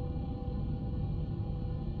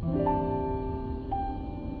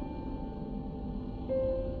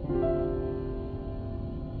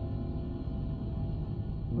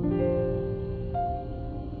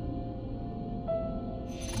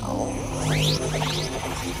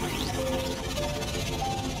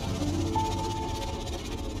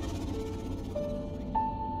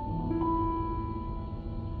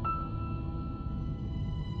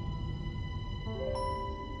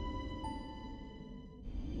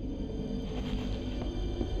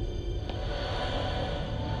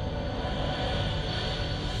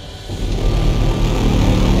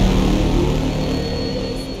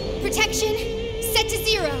 Protection, set to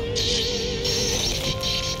 0.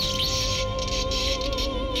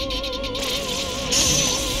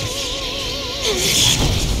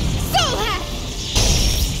 Soul Hack!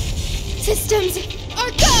 Systems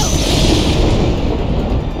are go!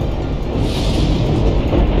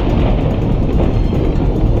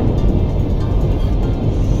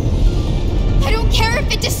 I don't care if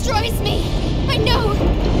it destroys me! I know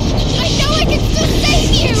I can still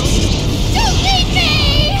save you! Don't leave me!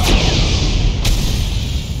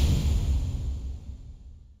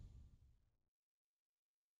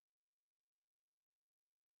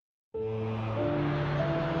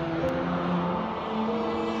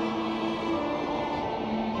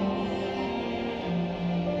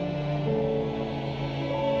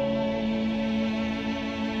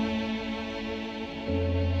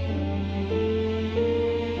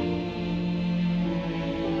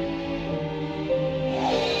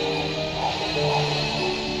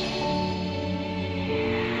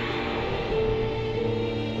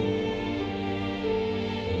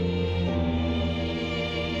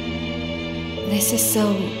 This is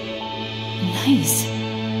so... nice.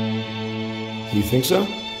 You think so?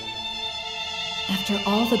 After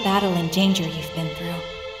all the battle and danger you've been through,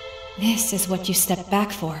 this is what you step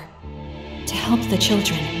back for. To help the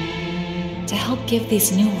children. To help give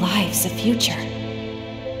these new lives a future.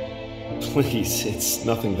 Please, it's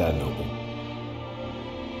nothing that noble.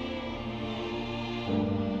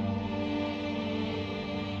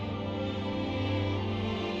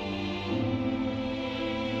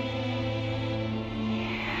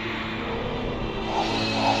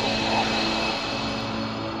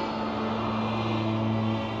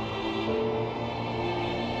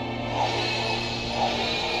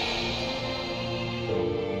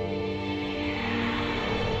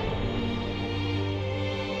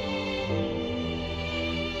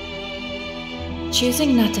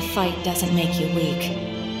 Choosing not to fight doesn't make you weak.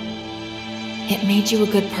 It made you a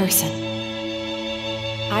good person.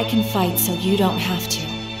 I can fight so you don't have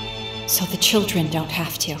to. So the children don't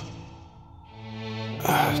have to.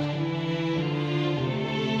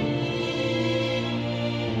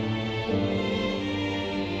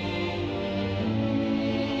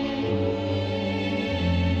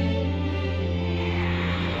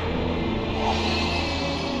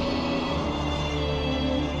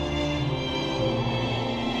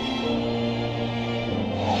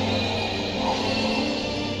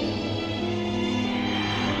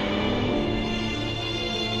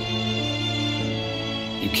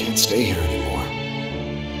 You can't stay here anymore.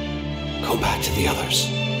 Go back to the others.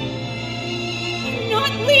 I'm not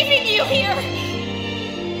leaving you here!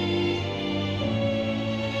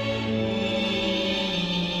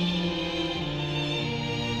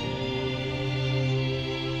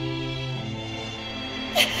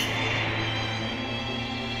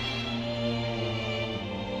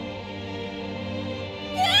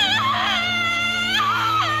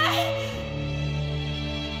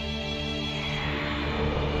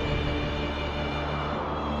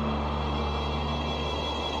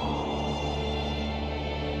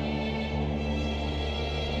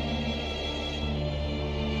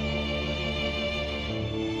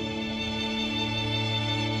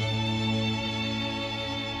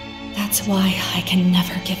 That's why I can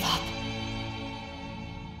never give up.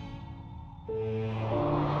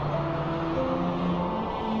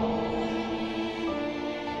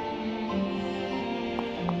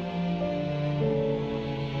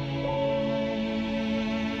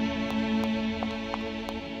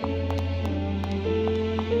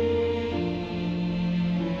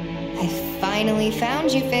 Finally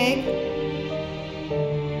found you, Fig.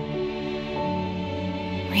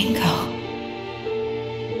 Ringo.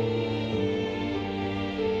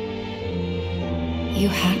 You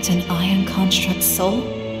hacked an Aion construct's soul?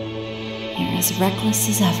 You're as reckless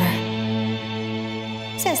as ever.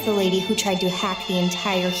 Says the lady who tried to hack the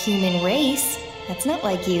entire human race. That's not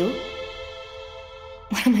like you.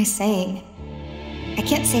 What am I saying? I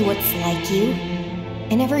can't say what's like you.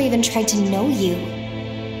 I never even tried to know you.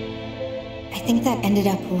 I think that ended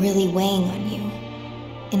up really weighing on you.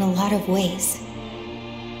 In a lot of ways.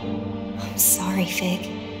 I'm sorry, Fig.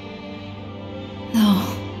 No.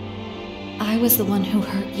 I was the one who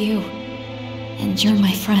hurt you. And you're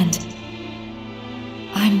my friend.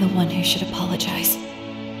 I'm the one who should apologize.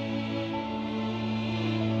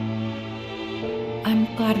 I'm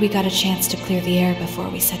glad we got a chance to clear the air before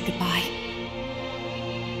we said goodbye.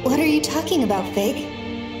 What are you talking about, Fig?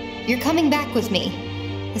 You're coming back with me.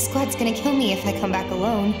 The squad's gonna kill me if I come back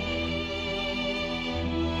alone.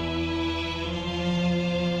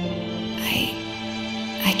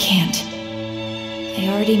 I can't. I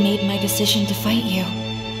already made my decision to fight you.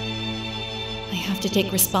 I have to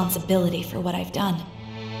take responsibility for what I've done.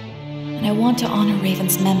 And I want to honor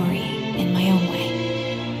Raven's memory in my own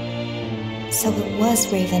way. So it was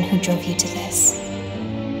Raven who drove you to this.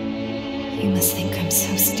 You must think I'm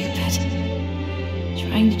so stupid.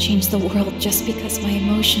 Trying to change the world just because my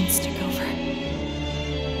emotions took over.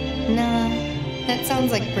 Nah, that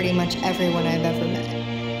sounds like pretty much everyone I've ever met.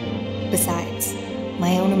 Besides,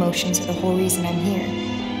 my own emotions are the whole reason I'm here.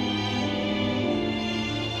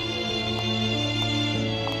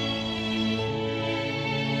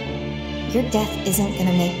 Your death isn't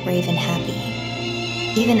gonna make Raven happy.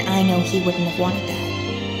 Even I know he wouldn't have wanted that.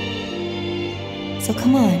 So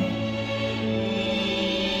come on.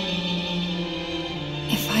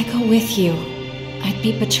 If I go with you, I'd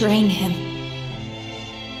be betraying him.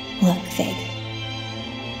 Look, Fig.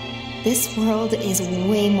 This world is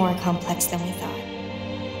way more complex than we thought.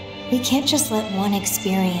 We can't just let one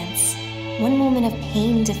experience, one moment of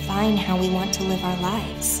pain define how we want to live our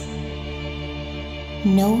lives.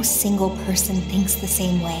 No single person thinks the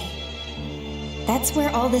same way. That's where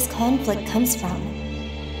all this conflict comes from.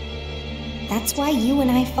 That's why you and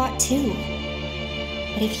I fought too.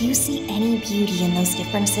 But if you see any beauty in those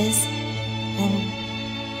differences, then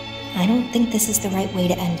I don't think this is the right way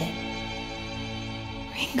to end it.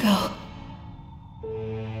 Ringo.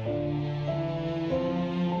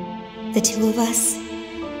 The two of us,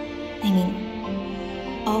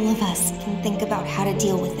 all of us can think about how to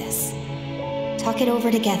deal with this. Talk it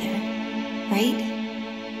over together, right?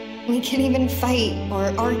 We can even fight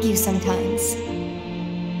or argue sometimes.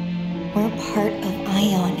 We're a part of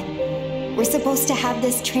Aion. We're supposed to have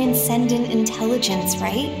this transcendent intelligence,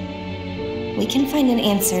 right? We can find an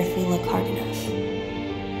answer if we look hard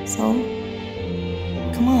enough. So,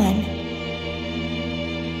 come on.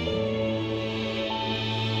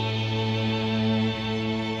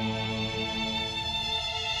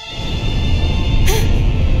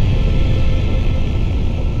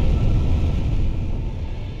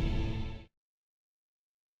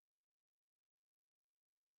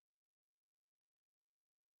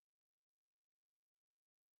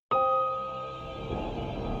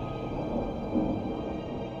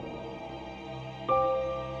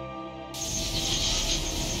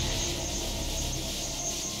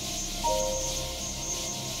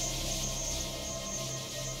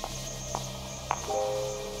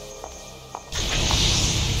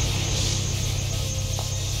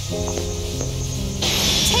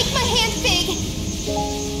 Take my hand, Fig!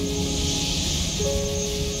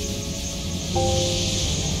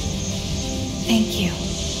 Thank you,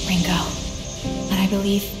 Ringo. But I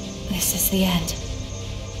believe this is the end.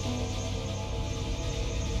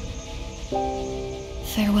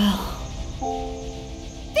 Farewell.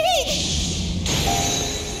 Fig!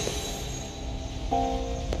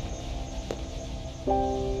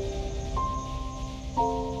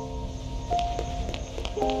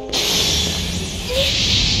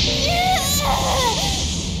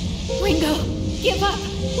 Ringo, give up!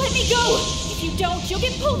 Let me go! If you don't, you'll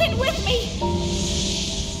get pulled in with me!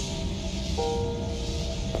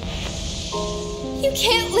 You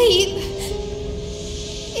can't leave!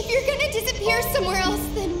 If you're gonna disappear somewhere else,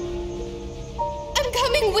 then I'm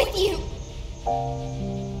coming with you!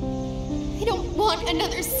 I don't want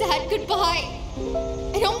another sad goodbye.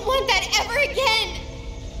 I don't want that ever again.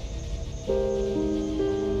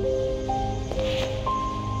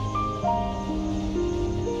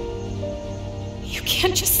 You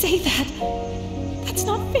can't just say that. That's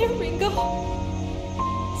not fair, Ringo.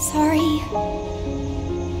 Sorry.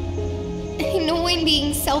 I know I'm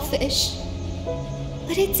being selfish.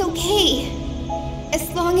 But it's okay. As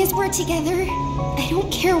long as we're together, I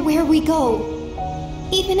don't care where we go.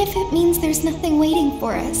 Even if it means there's nothing waiting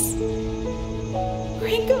for us.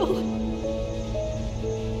 Ringo!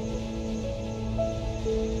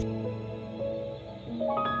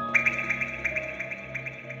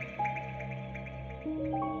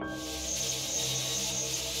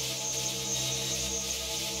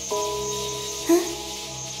 Huh?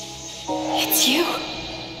 It's you.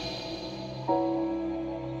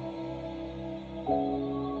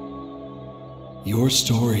 Your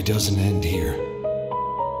story doesn't end here.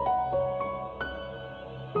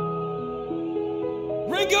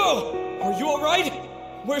 Ringo! Are you alright?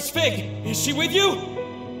 Where's Fig? Is she with you?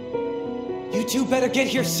 You two better get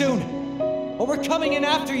here soon, or we're coming in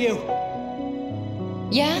after you!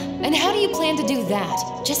 Yeah? And how do you plan to do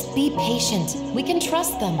that? Just be patient. We can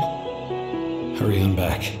trust them. Hurry on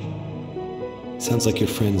back. Sounds like your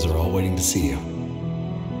friends are all waiting to see you.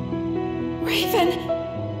 Raven!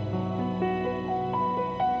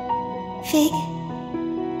 Fig,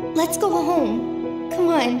 let's go home. Come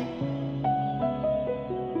on.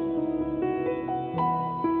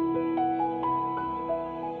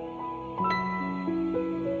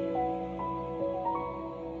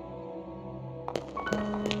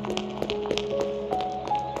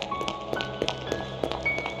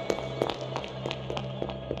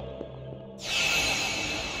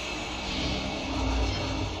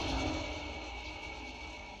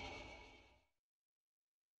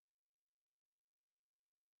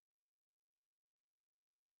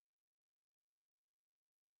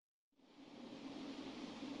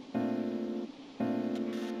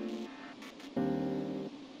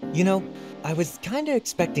 You know, I was kinda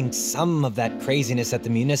expecting some of that craziness at the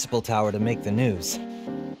Municipal Tower to make the news.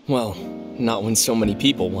 Well, not when so many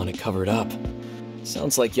people want it covered up.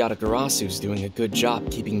 Sounds like Yatagarasu's doing a good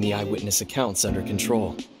job keeping the eyewitness accounts under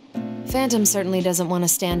control. Phantom certainly doesn't want to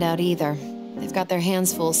stand out either. They've got their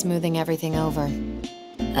hands full smoothing everything over.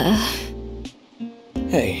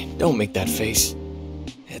 Hey, don't make that face.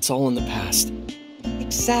 It's all in the past.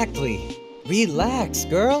 Exactly. Relax,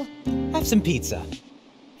 girl. Have some pizza.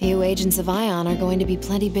 You agents of Aion are going to be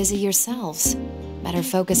plenty busy yourselves. Better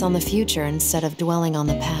focus on the future instead of dwelling on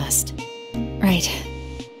the past. Right.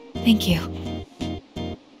 Thank you.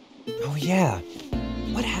 Oh yeah.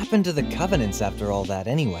 What happened to the Covenants after all that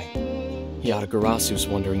anyway? Yatagarasu's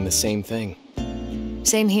wondering the same thing.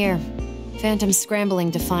 Same here. Phantom's scrambling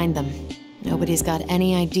to find them. Nobody's got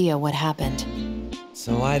any idea what happened.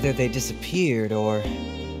 So either they disappeared, or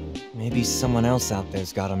maybe someone else out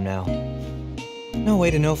there's got them now. No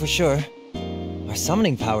way to know for sure. Our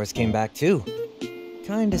summoning powers came back too.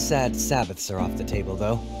 Kinda sad Sabbaths are off the table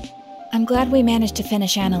though. I'm glad we managed to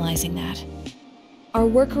finish analyzing that. Our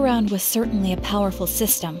workaround was certainly a powerful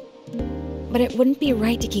system, but it wouldn't be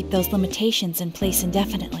right to keep those limitations in place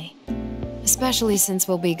indefinitely. Especially since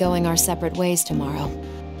we'll be going our separate ways tomorrow.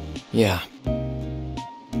 Yeah.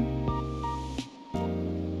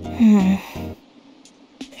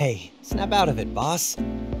 Hey, snap out of it, boss.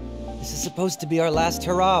 This is supposed to be our last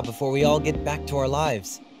hurrah before we all get back to our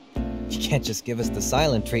lives. You can't just give us the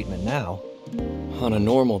silent treatment now. On a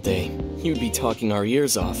normal day, you'd be talking our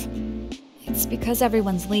ears off. It's because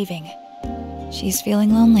everyone's leaving. She's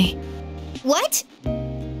feeling lonely. What?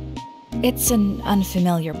 It's an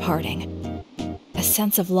unfamiliar parting. A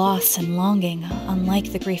sense of loss and longing,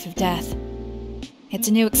 unlike the grief of death. It's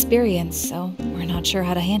a new experience, so we're not sure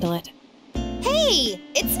how to handle it. Hey,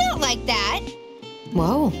 it's not like that.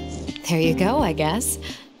 Whoa. There you go, I guess.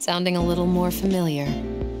 Sounding a little more familiar.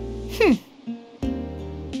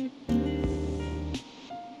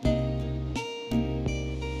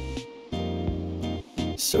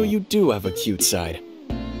 So you do have a cute side.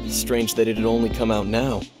 Strange that it'd only come out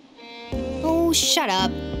now. Oh, shut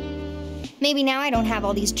up. Maybe now I don't have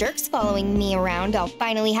all these jerks following me around, I'll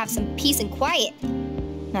finally have some peace and quiet.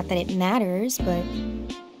 Not that it matters, but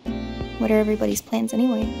what are everybody's plans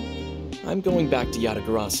anyway? I'm going back to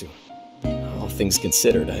Yatagarasu. All things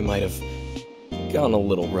considered, I might have gone a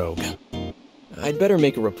little rogue. I'd better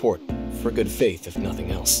make a report, for good faith if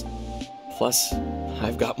nothing else. Plus,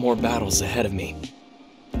 I've got more battles ahead of me.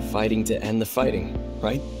 Fighting to end the fighting,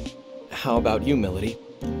 right? How about you, Melody?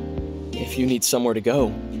 If you need somewhere to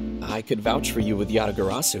go, I could vouch for you with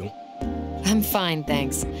Yatagarasu. I'm fine,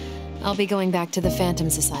 thanks. I'll be going back to the Phantom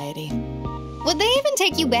Society. Would they even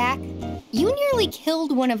take you back? You nearly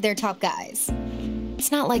killed one of their top guys.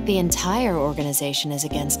 It's not like the entire organization is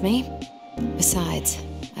against me. Besides,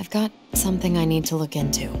 I've got something I need to look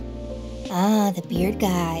into. Ah, the beard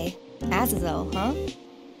guy. Azazel, huh?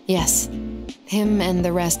 Yes. Him and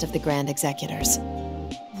the rest of the Grand Executors.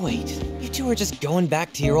 Wait, you two are just going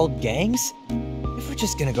back to your old gangs? If we're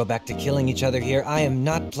just gonna go back to killing each other here, I am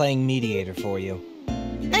not playing mediator for you.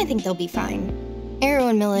 I think they'll be fine. Arrow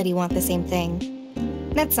and Melody want the same thing.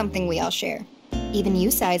 That's something we all share. Even you,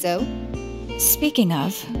 Saizo. Speaking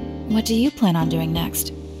of, what do you plan on doing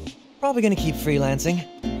next? Probably gonna keep freelancing.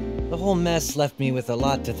 The whole mess left me with a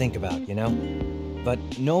lot to think about, you know? But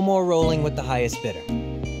no more rolling with the highest bidder.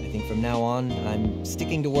 I think from now on, I'm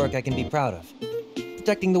sticking to work I can be proud of.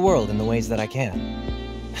 Protecting the world in the ways that I can.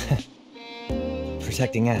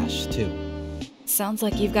 Protecting Ash, too. Sounds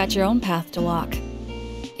like you've got your own path to walk.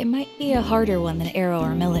 It might be a harder one than Arrow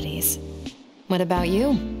or Melody's. What about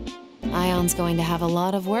you? Aion's going to have a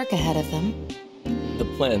lot of work ahead of them. The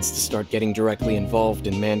plan's to start getting directly involved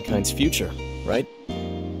in mankind's future, right?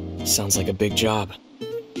 Sounds like a big job.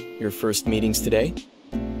 Your first meetings today?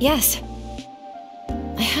 Yes.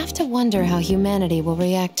 I have to wonder how humanity will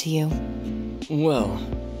react to you. Well,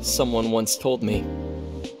 someone once told me,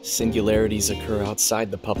 singularities occur outside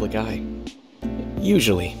the public eye.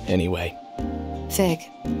 Usually, anyway. Fig,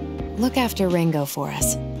 look after Ringo for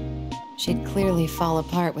us. She'd clearly fall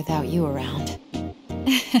apart without you around.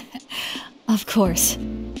 Of course.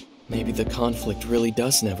 Maybe the conflict really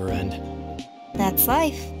does never end. That's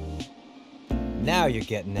life. Now you're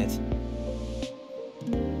getting it.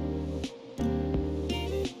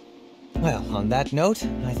 Well, on that note,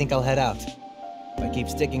 I think I'll head out. If I keep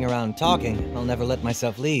sticking around talking, I'll never let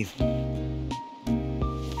myself leave.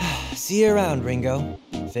 See you around, Ringo.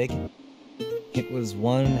 Fig. It was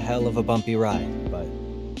one hell of a bumpy ride, but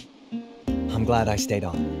I'm glad I stayed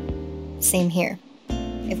on. Same here.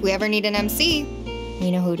 If we ever need an MC,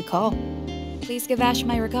 we know who to call. Please give Ash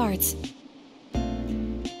my regards.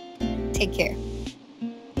 Take care.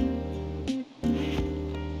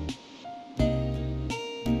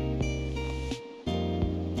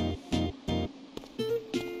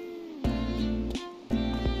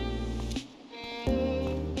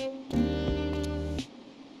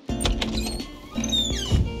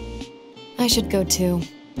 I should go too.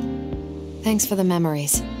 Thanks for the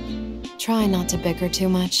memories. Try not to bicker too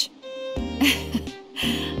much.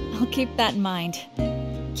 I'll keep that in mind.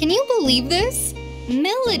 Can you believe this?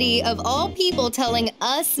 Melody, of all people, telling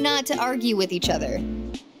us not to argue with each other.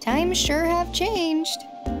 Times sure have changed.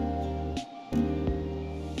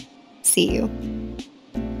 See you.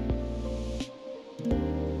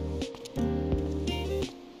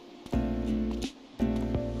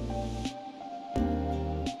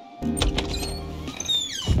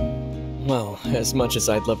 Well, as much as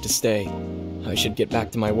I'd love to stay, I should get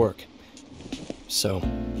back to my work. So,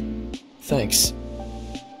 thanks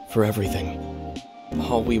for everything.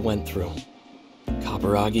 All we went through.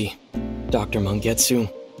 Kaburagi, Dr. Mangetsu,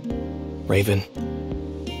 Raven.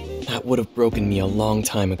 That would have broken me a long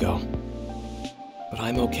time ago. But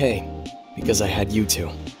I'm okay, because I had you two.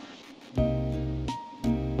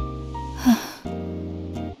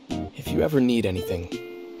 If you ever need anything,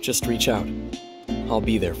 just reach out. I'll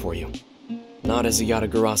be there for you. Not as a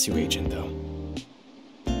Yatagarasu agent, though.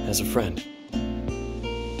 As a friend.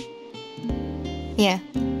 Yeah.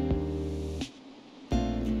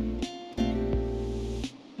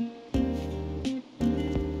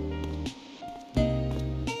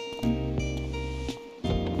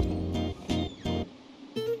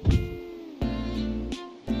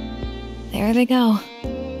 There they go.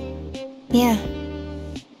 Yeah.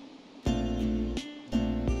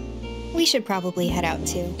 We should probably head out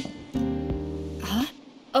too. Huh?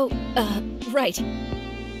 Oh, right.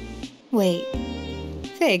 Wait.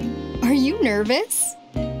 Fig, are you nervous?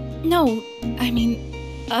 No, I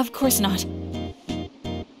mean, of course not.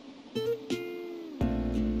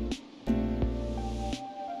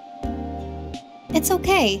 It's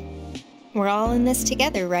okay. We're all in this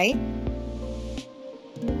together, right?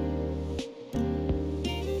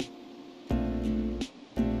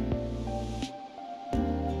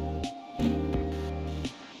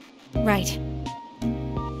 Right.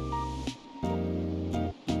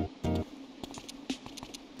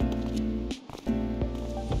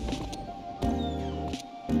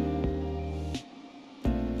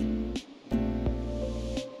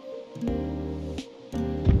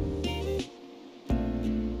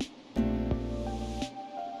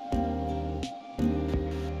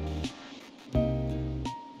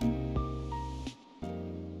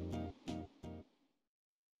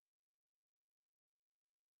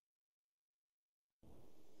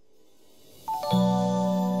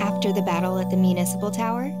 After the battle at the Municipal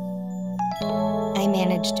Tower, I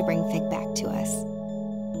managed to bring Fig back to us.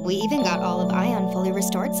 We even got all of Aion fully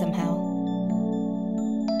restored somehow.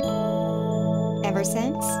 Ever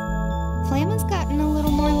since, Flamma's gotten a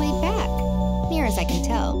little more laid back, near as I can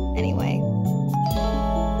tell, anyway.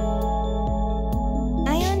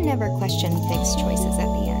 Aion never questioned Fig's choices at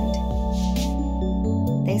the end.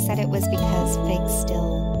 They said it was because Fig's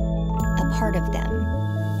still a part of them.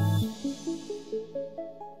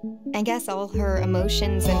 I guess all her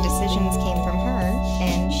emotions and decisions came from her,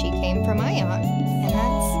 and she came from Aion, and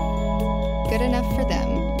that's good enough for them.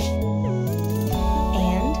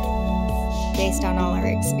 And, based on all our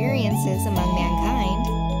experiences among mankind,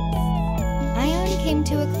 Aion came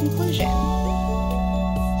to a conclusion.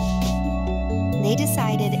 They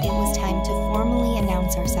decided it was time to formally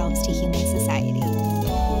announce ourselves to human society.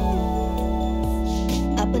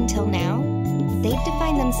 Up until now, they've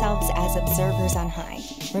defined themselves as observers on high,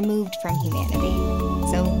 removed from humanity,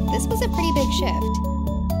 so this was a pretty big shift.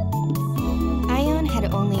 Aion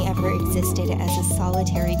had only ever existed as a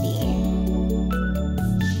solitary being.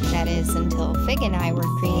 That is, until Fig and I were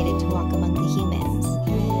created to walk among the humans.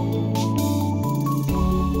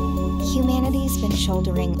 Humanity's been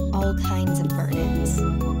shouldering all kinds of burdens.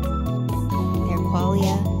 Their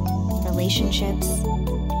qualia, relationships,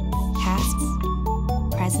 pasts,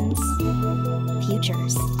 presents,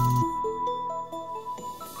 futures.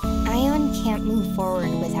 Aion can't move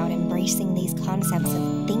forward without embracing these concepts of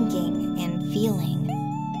thinking and feeling.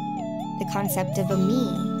 The concept of a me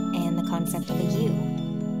and the concept of a you.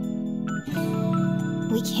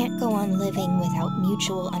 We can't go on living without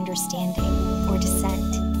mutual understanding or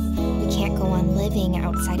dissent. We can't go on living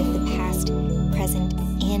outside of the past, present,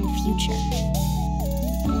 and future.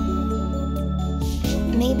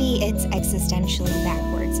 Maybe it's existentially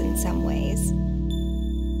backwards in some ways.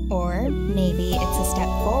 Or maybe it's a step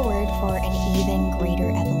forward for an even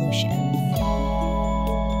greater evolution.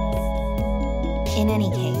 In any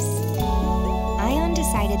case, Aion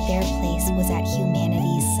decided their place was at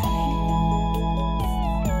humanity's side.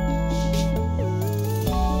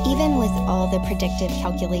 Even with all the predictive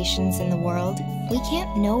calculations in the world, we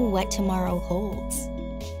can't know what tomorrow holds.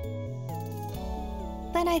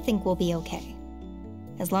 But I think we'll be okay.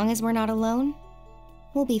 As long as we're not alone,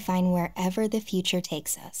 we'll be fine wherever the future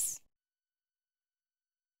takes us.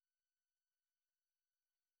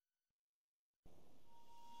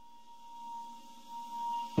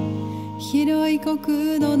「広い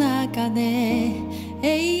国の中で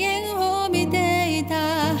永遠を見てい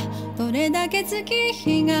た」「どれだけ月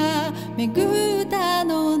日が巡った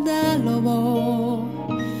のだろ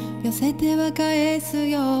う」「寄せては返す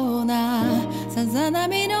ようなさざ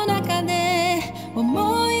波の中で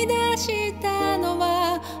思い出したの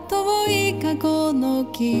は遠い過去の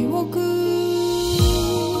記憶」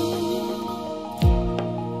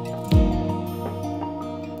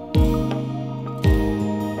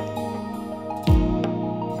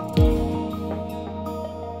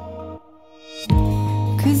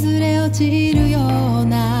崩れ落ちるよう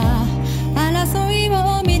な争い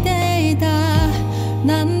を見ていた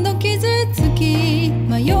何度傷つき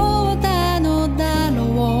迷ったのだ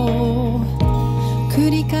ろう繰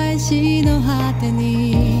り返しの果て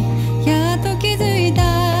にやっと気づい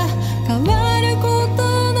た変わるこ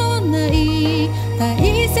とのない大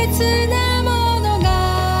切なもの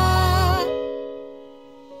が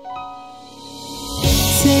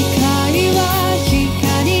世界は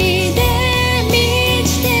光で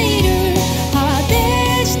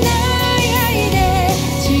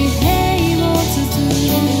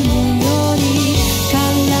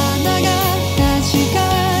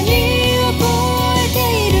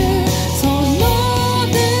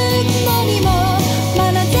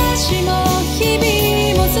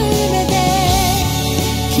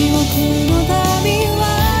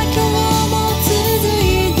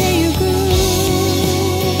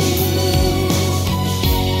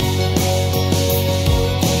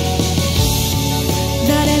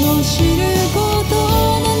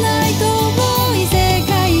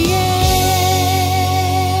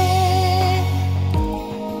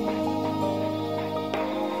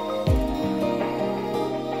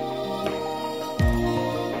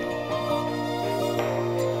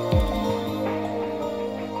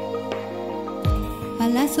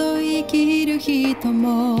争い生きる人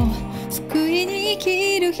も救いに生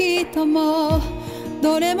きる人も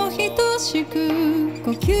どれも等しく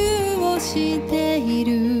呼吸をしてい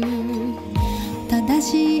る正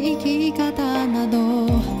しい生き方など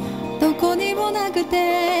どこにもなく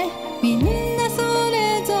てみんなそ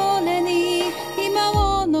れぞれに今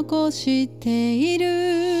を残している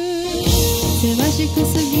せわしく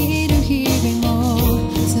すぎる日々も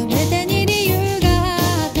全てに理由が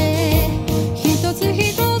あって一つ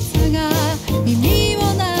一つが意味を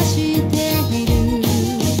なしている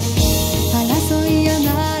争いや慣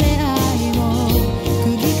れ合いを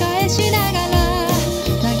繰り返しながら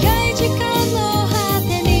長い時間の果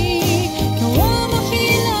てに今日も広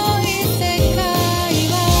い世界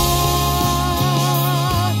は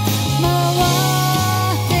回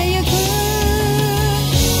ってゆく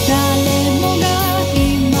誰もが今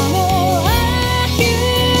を歩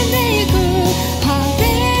んでゆく果て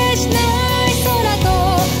しない空と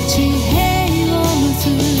地平を結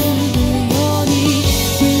ぶように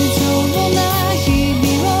無情な日々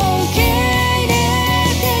を受け入れ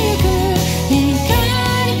てゆく光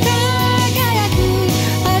り輝く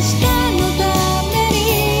明日のために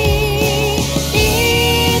い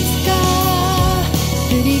つか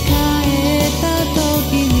振り返った時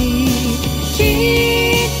にき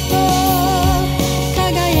っと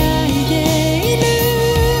輝いている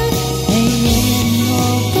永遠の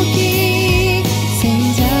時静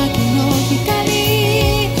寂の光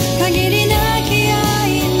限りなき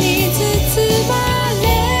愛に包まれ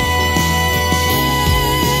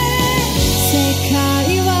世界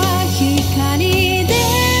は光で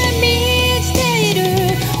満ちている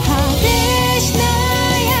果てしな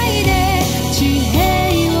い愛で地平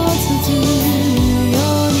を包むよ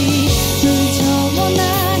うに無情な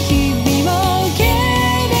日々を受け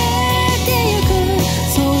入れてゆく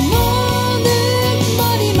そのぬくも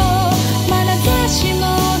りも眼差しも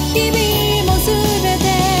日々もすべて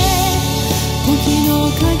時の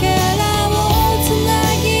かけらをつな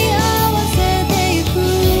ぎ合わせてゆく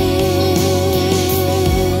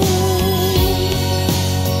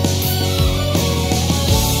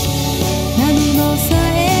何も遮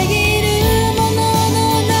るものの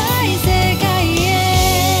ない世界へ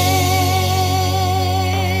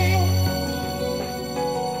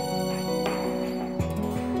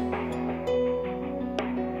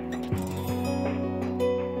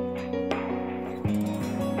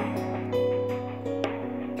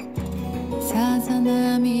さざ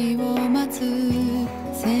波を待つ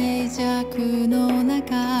静寂の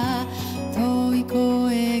中遠い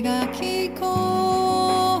声が聞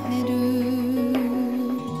こえる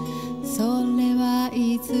それは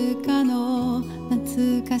いつかの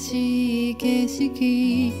懐かしい景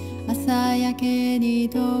色朝焼けに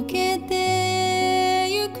溶けて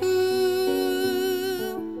ゆく